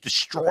Commanders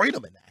destroyed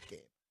them in that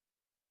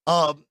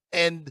game.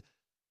 And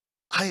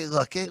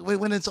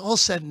when it's all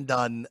said and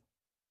done,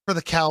 for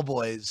the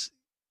Cowboys,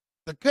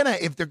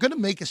 if they're gonna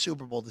make a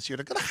Super Bowl this year,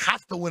 they're gonna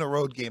have to win a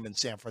road game in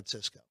San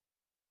Francisco.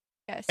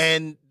 yes.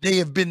 And they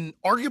have been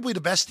arguably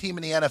the best team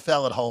in the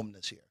NFL at home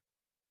this year.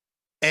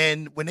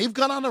 And when they've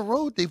gone on the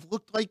road, they've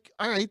looked like,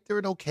 all right, they're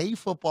an okay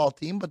football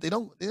team, but they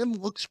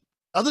didn't look,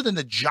 other than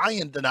the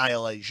giant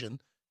annihilation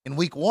in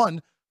Week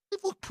 1,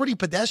 they've looked pretty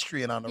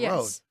pedestrian on the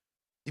road.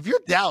 If you're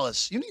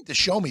Dallas, you need to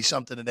show me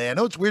something today. I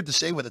know it's weird to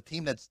say with a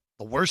team that's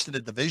the worst in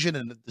the division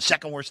and the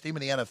second worst team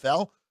in the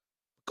NFL.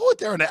 Go out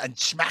there and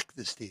smack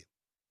this team.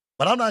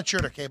 But I'm not sure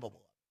they're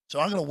capable. So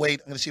I'm going to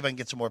wait. I'm going to see if I can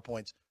get some more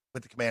points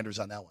with the Commanders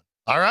on that one.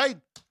 All right.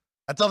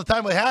 That's all the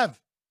time we have.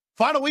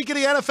 Final week of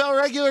the NFL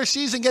regular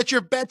season. Get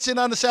your bets in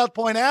on the South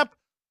Point app.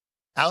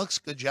 Alex,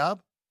 good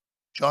job.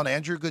 Sean,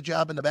 Andrew, good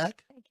job in the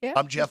back. Thank you.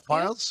 I'm Jeff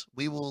Parles.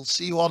 We will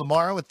see you all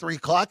tomorrow at 3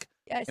 o'clock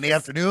in the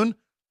afternoon.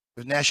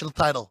 There's a national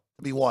title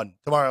to be won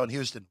tomorrow in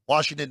Houston,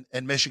 Washington,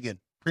 and Michigan.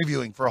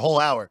 Previewing for a whole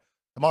hour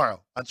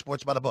tomorrow on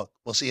Sports by the Book.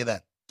 We'll see you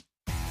then.